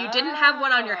witches. And if you didn't have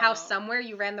one on your house somewhere,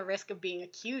 you ran the risk of being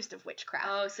accused of witchcraft.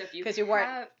 Oh, so if you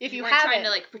weren't trying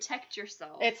to, like, protect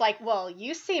yourself. It's like, well,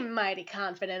 you seem mighty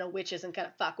confident a witch isn't going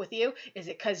to fuck with you. Is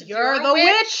it because you're the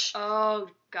witch? Oh,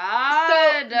 God.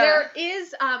 So there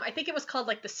is, I think it was called,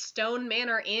 like, the Stone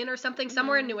Manor Inn or something.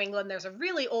 Somewhere in New England, there's a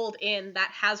really old inn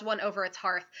that has one over its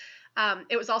hearth.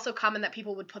 It was also common that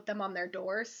people would put them on their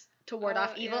doors to ward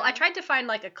off evil. Yeah. I tried to find,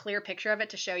 like, a clear picture of it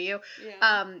to show you,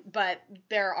 but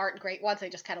there aren't great ones. They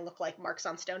just kind of look like marks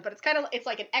on stone, but it's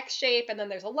like an X shape, and then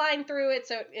there's a line through it,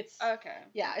 so it's... Okay.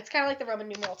 Yeah, it's kind of like the Roman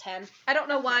numeral 10. I don't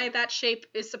know why that shape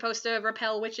is supposed to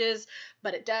repel witches,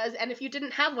 but it does, and if you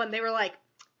didn't have one, they were like,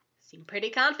 seem pretty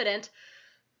confident,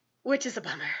 which is a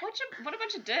bummer. What a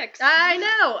bunch of dicks. I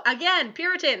know! Again,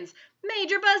 Puritans,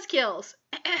 major buzzkills.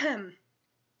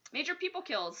 Major people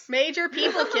kills. Major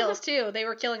people kills, too. They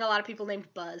were killing a lot of people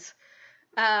named Buzz.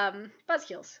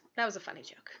 Buzzkills. That was a funny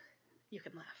joke. You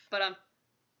can laugh. But,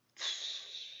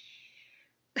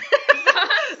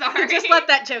 sorry. Just let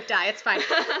that joke die. It's fine.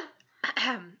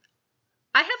 I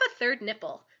have a third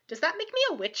nipple. Does that make me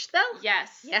a witch, though?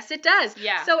 Yes. Yes, it does.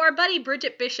 Yeah. So our buddy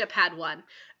Bridget Bishop had one.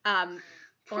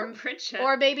 Bridget.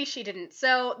 Or maybe she didn't.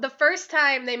 So the first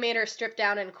time they made her strip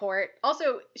down in court,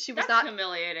 also That's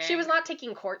humiliating. She was not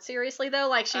taking court seriously though.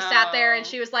 Like she sat there and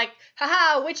she was like,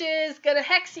 "Haha, witches gonna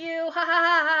hex you, ha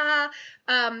ha ha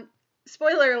ha."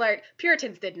 Spoiler alert: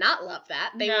 Puritans did not love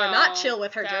that. They were not chill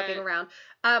with her joking around.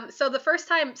 So the first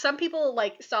time, some people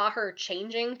like saw her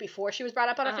changing before she was brought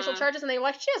up on official charges, and they were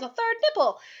like, "She has a third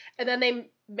nipple," and then they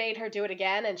made her do it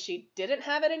again, and she didn't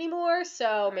have it anymore.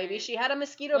 So maybe she had a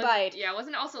mosquito bite. Yeah,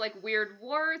 wasn't it also like weird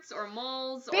warts or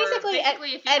moles? Basically,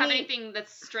 if you have anything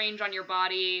that's strange on your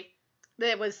body.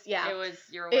 It was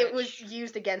your witch. It was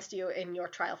used against you in your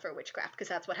trial for witchcraft, because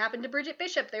that's what happened to Bridget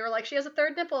Bishop. They were like, she has a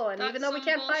third nipple, and even though we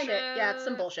can't find it, yeah, it's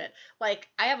some bullshit. Like,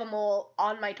 I have a mole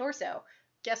on my torso.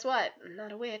 Guess what? I'm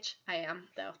not a witch. I am,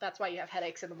 though. That's why you have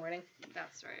headaches in the morning.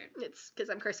 That's right. It's because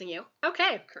I'm cursing you.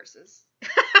 Okay. Curses.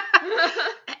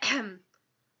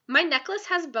 My necklace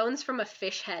has bones from a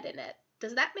fish head in it.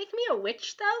 Does that make me a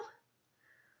witch, though?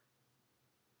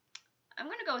 I'm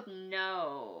gonna go with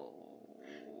no.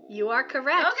 You are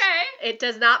correct. Okay. It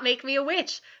does not make me a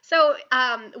witch. So,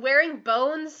 wearing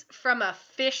bones from a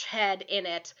fish head in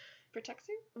it protects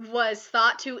you? Was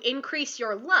thought to increase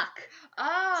your luck.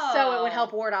 Oh. So it would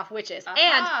help ward off witches.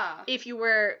 And if you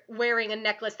were wearing a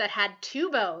necklace that had two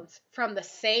bones from the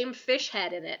same fish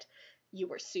head in it, you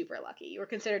were super lucky. You were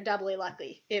considered doubly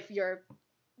lucky if your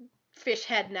fish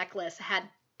head necklace had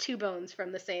two bones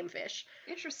from the same fish.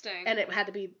 Interesting. And it had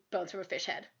to be bones from a fish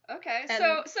head. Okay.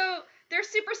 And so they're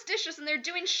superstitious and they're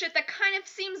doing shit that kind of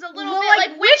seems a little bit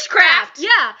like witchcraft.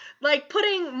 Yeah. Like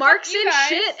putting marks in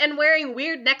shit and wearing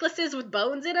weird necklaces with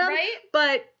bones in them. Right?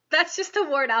 But That's just to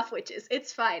ward off witches.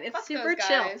 It's fine. It's super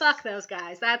chill. Fuck those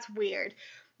guys. That's weird.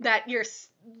 That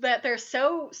they're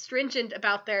so stringent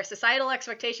about their societal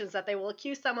expectations that they will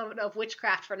accuse someone of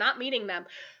witchcraft for not meeting them.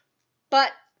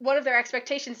 But one of their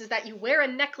expectations is that you wear a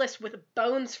necklace with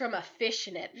bones from a fish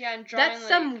in it. Yeah, and drawing, that's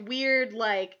some weird,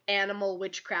 animal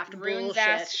witchcraft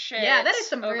bullshit. Shit. Yeah, that is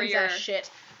some runes-ass shit.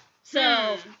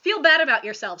 So, feel bad about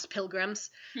yourselves,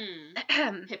 pilgrims.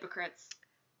 Hypocrites.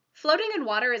 Floating in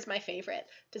water is my favorite.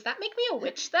 Does that make me a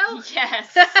witch, though?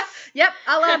 Yes. Yep,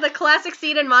 a la the classic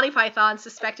scene in Monty Python,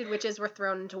 suspected witches were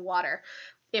thrown into water.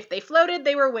 If they floated,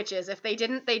 they were witches. If they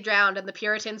didn't, they drowned, and the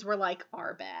Puritans were like,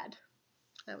 "Are bad."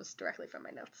 That was directly from my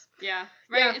notes. Yeah,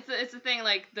 right. Yeah. It's the thing,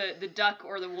 like the duck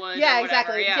or the wood. Yeah, or whatever.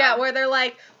 Exactly. Yeah, where they're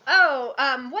like, "Oh,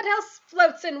 what else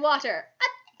floats in water? A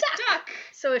duck."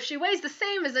 So if she weighs the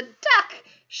same as a duck,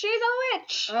 she's a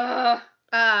witch.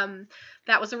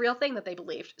 That was a real thing that they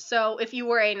believed. So if you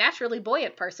were a naturally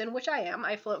buoyant person, which I am,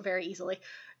 I float very easily,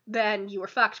 then you were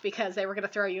fucked because they were going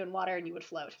to throw you in water and you would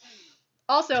float.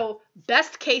 Also,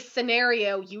 best case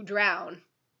scenario, you drown.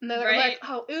 And they're like,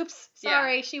 "Oh, oops,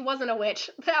 sorry, she wasn't a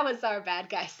witch. That was our bad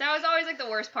guy." That was always, the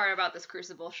worst part about this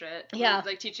Crucible shit. Yeah.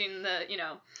 Teaching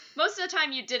most of the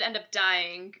time you did end up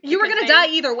dying. You were gonna die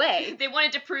either way. They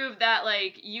wanted to prove that,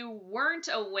 you weren't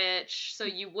a witch, so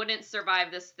you wouldn't survive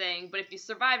this thing, but if you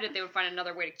survived it, they would find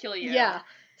another way to kill you. Yeah.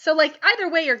 So, either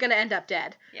way, you're gonna end up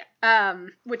dead. Yeah.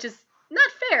 Which is not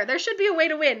fair. There should be a way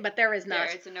to win, but there is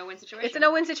not. It's a no-win situation. It's a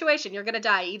no-win situation. You're gonna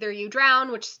die. Either you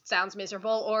drown, which sounds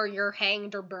miserable, or you're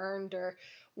hanged or burned or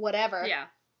whatever. Yeah.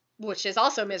 Which is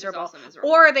also miserable.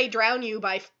 Or they drown you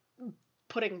by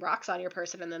putting rocks on your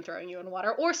person and then throwing you in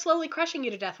water, or slowly crushing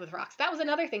you to death with rocks. That was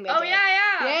another thing they did.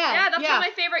 Yeah, that's how my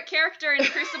favorite character in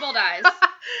Crucible dies.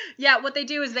 Yeah, what they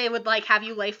do is they would, have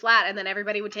you lay flat, and then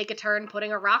everybody would take a turn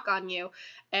putting a rock on you.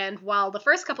 And while the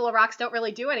first couple of rocks don't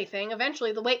really do anything,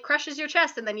 eventually the weight crushes your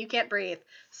chest, and then you can't breathe.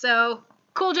 So,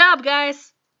 cool job,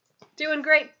 guys. Doing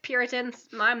great, Puritans.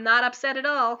 I'm not upset at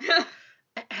all.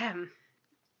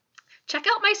 Check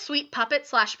out my sweet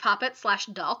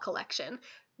puppet/poppet/doll collection.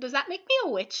 Does that make me a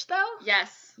witch, though?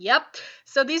 Yes. Yep.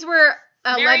 So these were...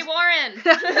 Mary Warren!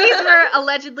 These were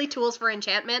allegedly tools for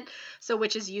enchantment, so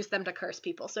witches used them to curse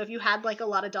people. So if you had, a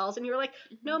lot of dolls and you were like,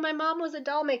 "No, my mom was a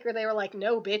doll maker," they were like,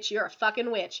 "No, bitch, you're a fucking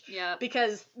witch." Yeah.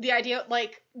 Because the idea,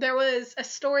 there was a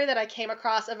story that I came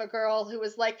across of a girl who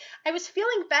was like, "I was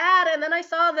feeling bad, and then I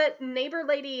saw that neighbor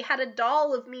lady had a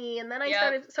doll of me, and then I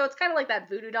started..." So it's kind of like that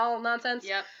voodoo doll nonsense.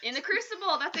 Yep. In the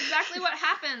Crucible, that's exactly what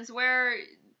happens, where,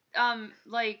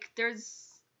 there's...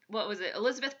 What was it?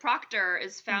 Elizabeth Proctor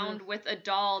is found with a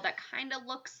doll that kind of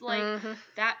looks like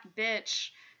that bitch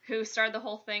who started the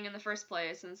whole thing in the first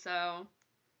place. And so,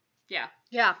 yeah.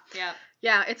 Yeah. Yeah.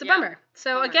 Yeah, it's a bummer.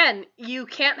 So again, you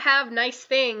can't have nice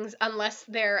things unless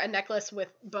they're a necklace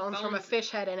with bones from a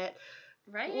fish head in it.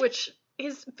 Right. Which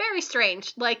is very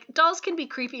strange. Dolls can be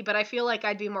creepy, but I feel like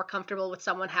I'd be more comfortable with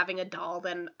someone having a doll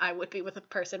than I would be with a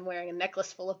person wearing a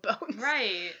necklace full of bones.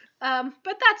 Right.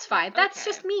 But that's fine. That's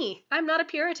just me. I'm not a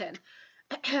Puritan.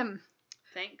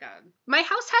 Thank God. My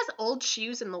house has old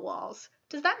shoes in the walls.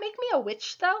 Does that make me a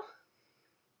witch, though?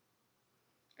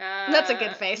 That's a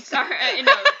good face. Sorry,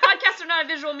 podcasts are not a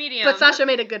visual medium. But Sasha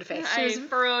made a good face. She was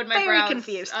furrowed my very brows.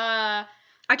 Confused. I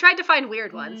tried to find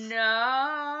weird ones.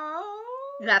 No.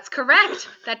 That's correct.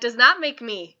 That does not make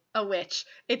me a witch.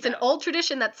 It's an old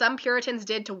tradition that some Puritans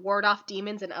did to ward off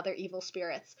demons and other evil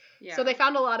spirits. Yeah. So they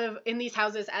found a lot of, in these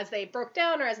houses, as they broke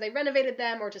down or as they renovated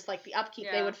them or just the upkeep,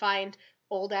 they would find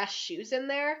old-ass shoes in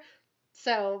there.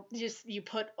 So you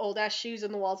put old-ass shoes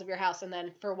in the walls of your house, and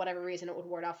then for whatever reason it would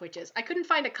ward off witches. I couldn't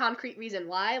find a concrete reason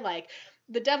why,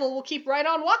 the devil will keep right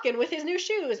on walking with his new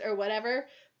shoes or whatever,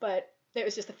 but it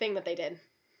was just a thing that they did.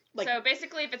 So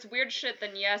basically, if it's weird shit, then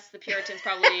yes, the Puritans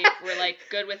probably were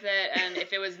good with it, and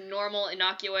if it was normal,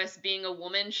 innocuous, being a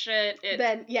woman shit,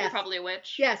 then yes, you're probably a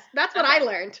witch. Yes, that's what I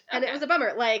learned, and it was a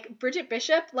bummer. Bridget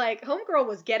Bishop, homegirl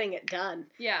was getting it done.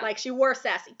 Yeah. She wore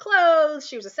sassy clothes,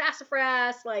 she was a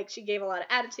sassafras, she gave a lot of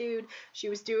attitude, she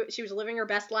was living her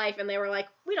best life, and they were like,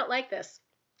 "We don't like this.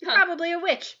 You're probably a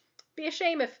witch. Be a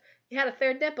shame if you had a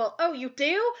third nipple." "Oh, you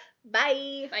do?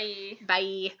 Bye." Bye.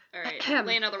 Bye. All right,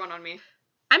 lay another one on me.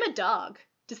 I'm a dog.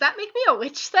 Does that make me a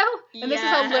witch, though? And this is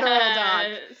a literal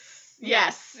dog.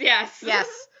 Yes.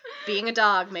 Being a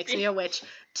dog makes me a witch.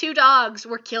 2 dogs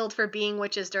were killed for being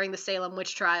witches during the Salem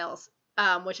witch trials,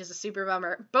 which is a super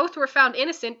bummer. Both were found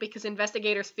innocent because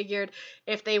investigators figured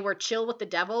if they were chill with the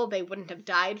devil, they wouldn't have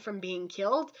died from being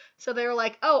killed. So they were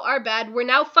like, "Oh, our bad. We're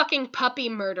now fucking puppy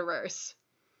murderers."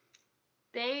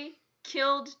 They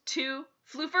killed 2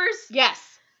 floofers?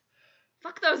 Yes.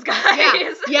 fuck those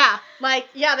guys. Yeah. Like,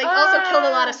 yeah, they also killed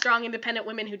a lot of strong, independent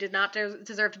women who did not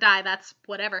deserve to die. That's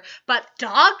whatever. But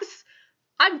dogs?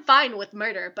 I'm fine with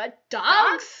murder, but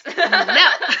dogs? No.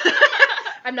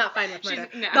 I'm not fine with murder.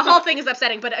 No. The whole thing is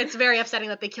upsetting, but it's very upsetting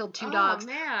that they killed 2 dogs.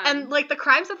 Man. And, like, the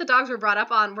crimes that the dogs were brought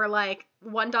up on were, like,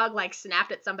 one dog, like,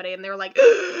 snapped at somebody, and they were like,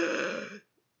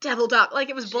 devil dog. Like,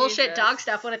 it was bullshit dog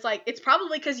stuff when it's like, it's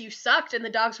probably because you sucked, and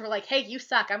the dogs were like, hey, you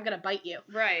suck, I'm gonna bite you.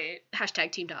 Right.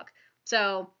 # team dog.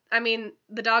 So, I mean,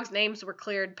 the dogs' names were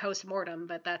cleared post-mortem,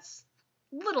 but that's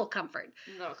little comfort.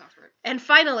 Little comfort. And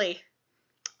finally,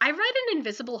 I ride an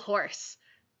invisible horse.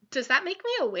 Does that make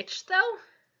me a witch, though?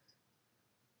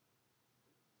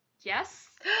 Yes.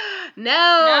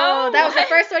 No, that was the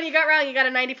first one you got wrong. You got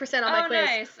a 90% on my quiz. Oh,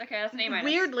 nice. Okay, that's an A-.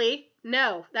 Weirdly,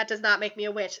 no, that does not make me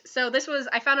a witch. So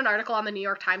I found an article on the New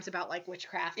York Times about, like,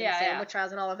 witchcraft and Salem witch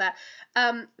trials and all of that.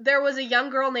 There was a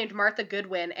young girl named Martha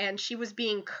Goodwin, and she was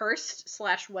being cursed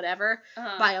 / whatever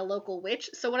by a local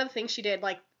witch. So one of the things she did,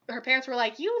 like, her parents were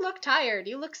like, you look tired,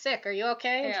 you look sick, are you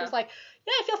okay? And she was like,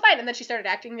 yeah, I feel fine. And then she started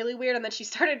acting really weird, and then she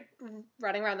started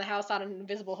running around the house on an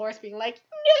invisible horse, being like,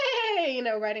 yay, you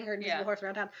know, riding her invisible horse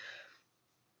around town.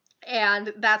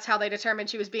 And that's how they determined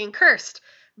she was being cursed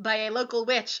by a local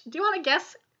witch. Do you want to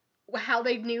guess how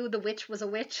they knew the witch was a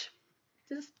witch?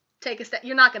 Just take a step.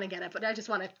 You're not going to get it, but I just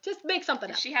want to just make something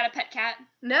up. She had a pet cat?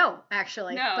 No,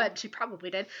 actually. No. But she probably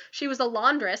did. She was a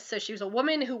laundress, so she was a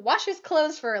woman who washes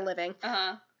clothes for a living.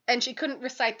 Uh-huh. And she couldn't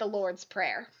recite the Lord's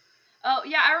Prayer. Oh,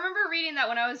 yeah, I remember reading that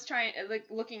when I was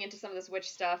looking into some of this witch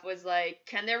stuff, was like,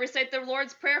 can they recite the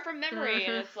Lord's Prayer from memory?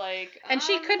 And it's like, And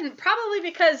she couldn't, probably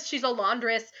because she's a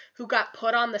laundress who got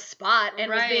put on the spot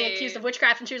and was being accused of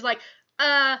witchcraft, and she was like,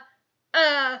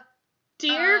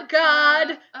 dear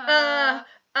God,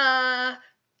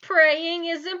 praying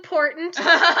is important,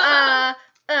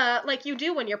 like you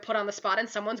do when you're put on the spot and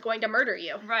someone's going to murder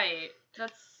you. Right.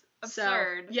 That's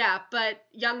absurd. So, yeah, but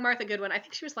young Martha Goodwin, I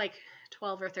think she was like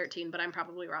 12 or 13, but I'm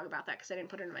probably wrong about that because I didn't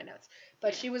put it in my notes.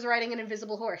 But she was riding an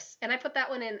invisible horse, and I put that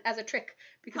one in as a trick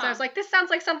because I was like, this sounds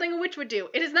like something a witch would do.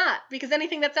 It is not, because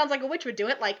anything that sounds like a witch would do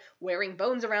it, like wearing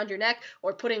bones around your neck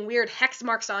or putting weird hex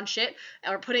marks on shit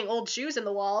or putting old shoes in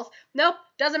the walls, nope,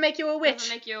 doesn't make you a witch.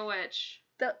 Doesn't make you a witch.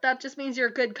 That just means you're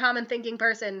a good, common thinking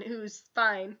person who's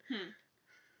fine.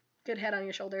 Good head on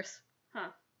your shoulders. Huh.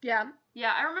 Yeah.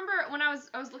 Yeah, I remember when I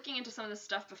was looking into some of this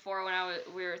stuff before when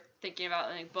we were thinking about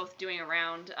like both doing a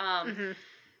round.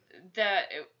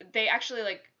 That they actually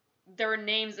like there were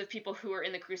names of people who were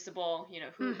in the Crucible. You know,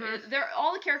 who they're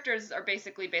all the characters are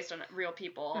basically based on real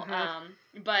people.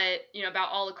 But you know about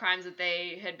all the crimes that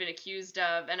they had been accused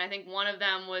of, and I think one of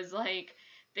them was like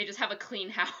they just have a clean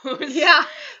house. Yeah.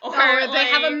 Or they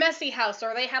have a messy house,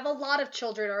 or they have a lot of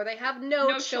children, or they have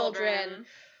no children.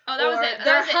 Oh, that was it.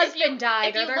 Their husband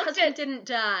died, or their husband didn't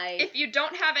die. If you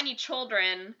don't have any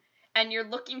children, and you're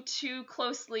looking too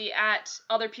closely at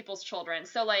other people's children,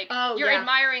 so like you're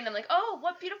admiring them, like, oh,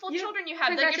 what beautiful children you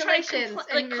have. Like you're trying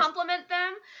to compliment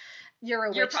them. You're a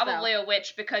witch. You're probably a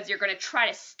witch because you're going to try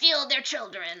to steal their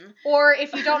children. Or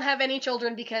if you don't have any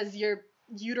children because your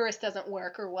uterus doesn't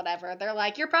work or whatever, they're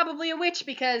like, you're probably a witch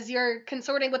because you're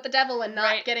consorting with the devil and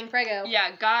not getting preggo.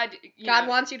 Yeah, God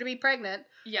wants you to be pregnant.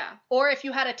 Yeah. Or if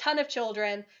you had a ton of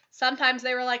children, sometimes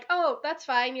they were like, oh, that's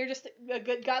fine, you're just a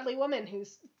good godly woman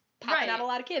who's popping out a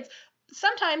lot of kids.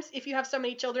 Sometimes if you have so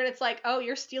many children, it's like, oh,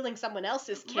 you're stealing someone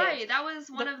else's kid. Right, that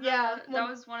was one of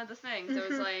the things. It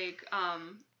was like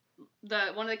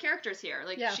one of the characters here,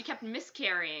 like she kept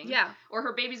miscarrying, or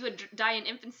her babies would die in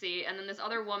infancy, and then this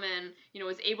other woman, you know,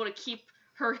 was able to keep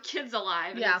her kids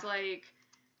alive, and it's like,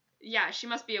 she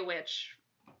must be a witch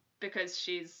because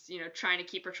she's, you know, trying to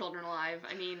keep her children alive.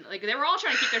 I mean, like, they were all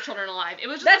trying to keep their children alive. It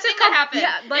was just a thing that happened.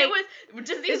 Yeah, like,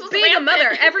 disease was being rampant. A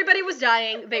mother. Everybody was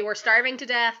dying. They were starving to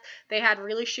death. They had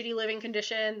really shitty living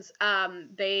conditions.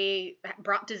 They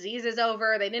brought diseases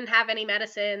over. They didn't have any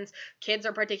medicines. Kids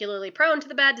are particularly prone to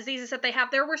the bad diseases that they have.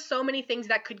 There were so many things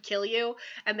that could kill you,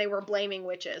 and they were blaming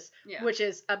witches, which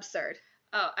is absurd.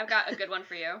 Oh, I've got a good one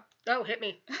for you. Oh, hit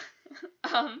me.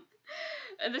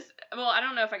 I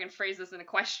don't know if I can phrase this in a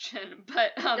question,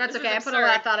 but that's okay. I put a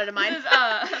lot of thought into mine. This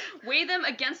is weigh them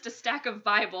against a stack of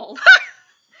Bibles.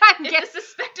 If the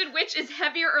suspected witch is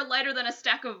heavier or lighter than a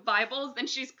stack of Bibles, then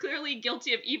she's clearly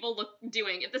guilty of evil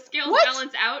doing. If the scales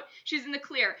balance out, she's in the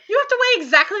clear. You have to weigh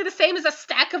exactly the same as a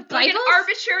stack of Bibles? Like an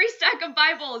arbitrary stack of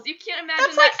Bibles. You can't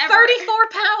imagine that's like 34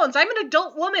 pounds. I'm an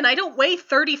adult woman. I don't weigh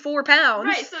 34 pounds.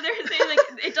 Right, so they're saying,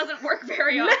 like, it doesn't work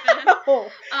very often. No.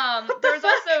 There's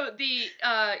also the,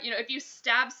 if you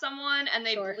stab someone and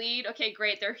they bleed, okay,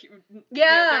 great, they're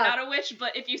not a witch,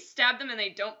 but if you stab them and they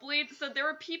don't bleed, so there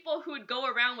were people who would go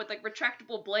around with like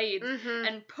retractable blades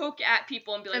and poke at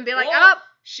people and be like, oh,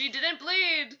 she didn't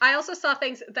bleed. I also saw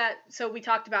things so we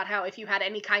talked about how if you had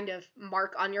any kind of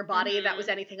mark on your body that was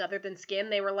anything other than skin,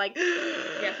 they were like,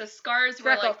 yeah, the scars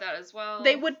were like that as well.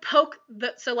 They would poke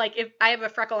so like if I have a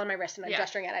freckle on my wrist and I'm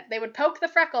gesturing at it, they would poke the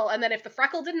freckle, and then if the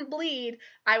freckle didn't bleed,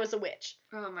 I was a witch.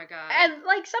 Oh my god. And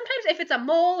like sometimes if it's a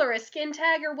mole or a skin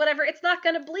tag or whatever, it's not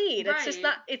gonna bleed.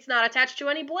 Right. It's not attached to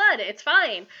any blood. It's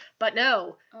fine. But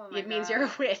no, it means you're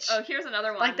a witch. Oh, here's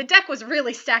another one. Like the deck was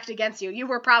really stacked against you. You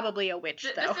were probably a witch,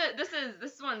 though.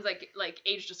 This one's like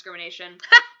age discrimination.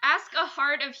 Ask a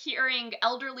hard of hearing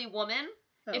elderly woman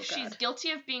if she's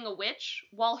guilty of being a witch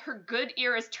while her good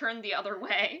ear is turned the other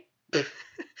way.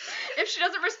 If she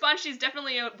doesn't respond, she's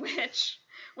definitely a witch.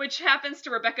 Which happens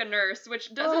to Rebecca Nurse,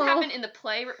 which doesn't happen in the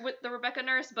play with the Rebecca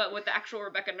Nurse, but with the actual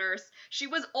Rebecca Nurse. She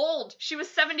was old. She was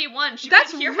 71.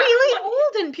 That's really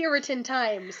old in Puritan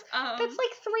times. That's like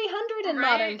 300 in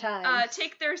modern times.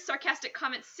 Take their sarcastic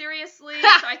comments seriously.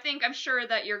 So I'm sure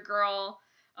that your girl...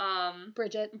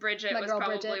 Bridget was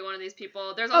probably Bridget. One of these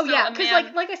people. There's also a man...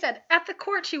 because like I said, at the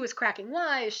court she was cracking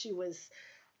wise, she was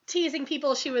teasing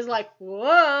people. She was like,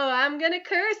 whoa, I'm gonna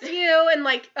curse you, and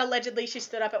like allegedly she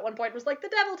stood up at one point and was like, the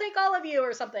devil take all of you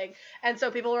or something, and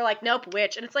so people were like, nope,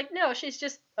 witch. And it's like, no, she's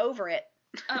just over it.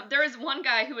 There was one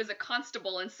guy who was a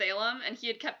constable in Salem, and he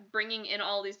had kept bringing in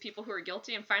all these people who were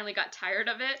guilty and finally got tired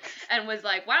of it and was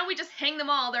like, why don't we just hang them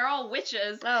all? They're all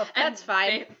witches. Oh, that's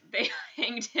fine. They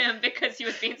hanged him because he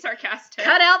was being sarcastic.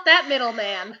 Cut out that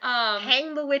middleman.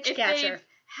 Hang the witch catcher.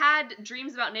 Had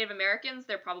dreams about Native Americans,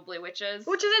 they're probably witches.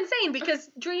 Which is insane, because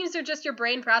dreams are just your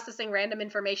brain processing random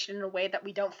information in a way that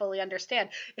we don't fully understand.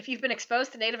 If you've been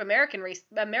exposed to Native Americans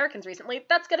recently,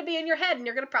 that's going to be in your head, and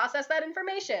you're going to process that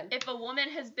information. If a woman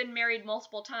has been married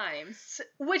multiple times.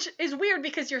 Which is weird,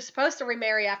 because you're supposed to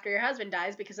remarry after your husband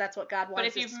dies, because that's what God wants. But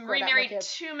if you've remarried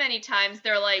too many times,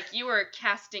 they're like, you are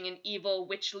casting an evil,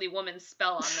 witchly woman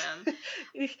spell on them.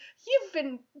 You've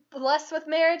been blessed with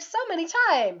marriage so many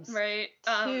times. Right.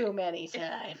 Too many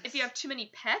times. If you have too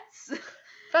many pets.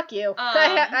 Fuck you.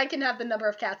 I can have the number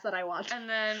of cats that I want. And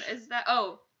then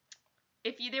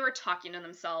they were talking to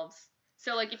themselves.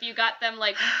 So like if you got them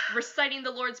like reciting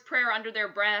the Lord's Prayer under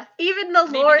their breath. Even the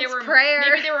Lord's Prayer.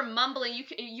 Maybe they were mumbling.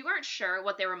 You weren't sure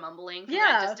what they were mumbling from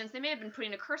that distance. They may have been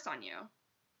putting a curse on you.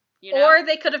 You know? Or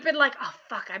they could have been like, oh,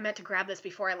 fuck, I meant to grab this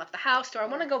before I left the house. Do I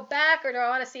want to go back, or do I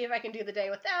want to see if I can do the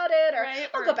day without it? Or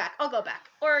I'll go back.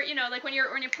 Or, like when you're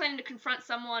planning to confront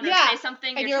someone or say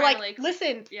something, and you're like,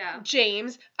 listen,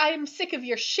 James, I'm sick of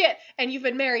your shit, and you've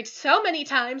been married so many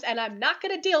times, and I'm not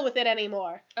going to deal with it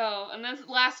anymore. Oh, and this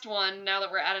last one, now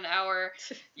that we're at an hour,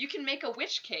 you can make a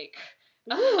witch cake.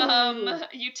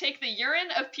 You take the urine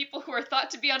of people who are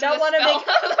thought to be under the spell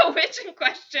of the witch in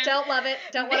question. Don't love it.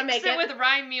 Don't want to make it. Mix it with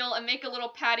rye meal and make a little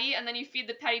patty, and then you feed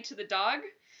the patty to the dog.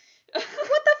 What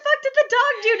the fuck did the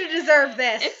dog do to deserve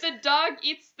this? If the dog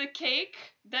eats the cake,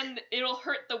 then it'll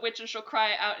hurt the witch and she'll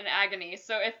cry out in agony.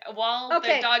 So while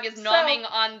the dog is gnawing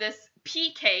on this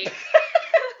pea cake...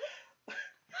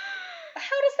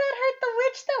 How does that hurt the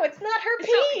witch, though? It's not her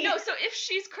pee. So if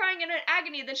she's crying in an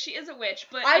agony, then she is a witch.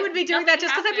 But I would be doing that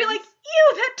just because I'd be like,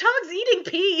 ew, that dog's eating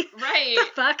pee. Right. The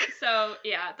fuck? So,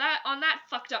 yeah, on that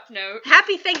fucked up note.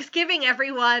 Happy Thanksgiving,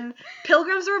 everyone.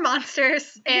 Pilgrims were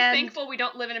monsters. Be thankful we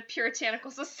don't live in a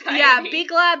puritanical society. Yeah, be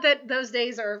glad that those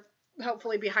days are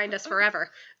hopefully behind us forever.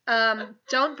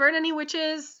 Don't burn any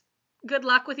witches. Good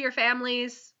luck with your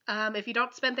families. If you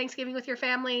don't spend Thanksgiving with your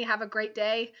family, have a great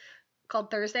day. Called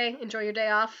Thursday. Enjoy your day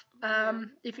off.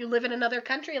 If you live in another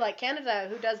country like Canada,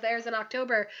 who does theirs in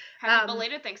October. Happy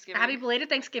belated Thanksgiving. Happy belated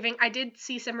Thanksgiving. I did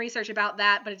see some research about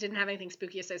that, but it didn't have anything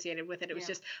spooky associated with it. It was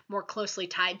just more closely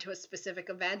tied to a specific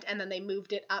event, and then they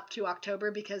moved it up to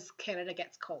October because Canada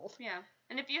gets cold. Yeah.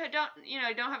 And if you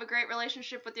don't have a great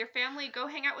relationship with your family, go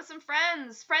hang out with some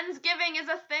friends. Friendsgiving is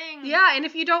a thing. Yeah, and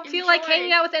if you don't feel like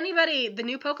hanging out with anybody, the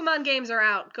new Pokemon games are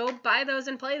out. Go buy those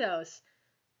and play those.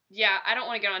 Yeah, I don't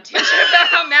want to get on a tangent about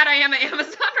how mad I am at Amazon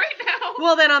right now.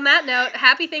 Well, then on that note,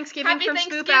 happy Thanksgiving from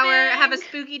Spoop Hour. Have a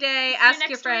spooky day. Ask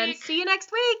your friends. See you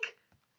next week.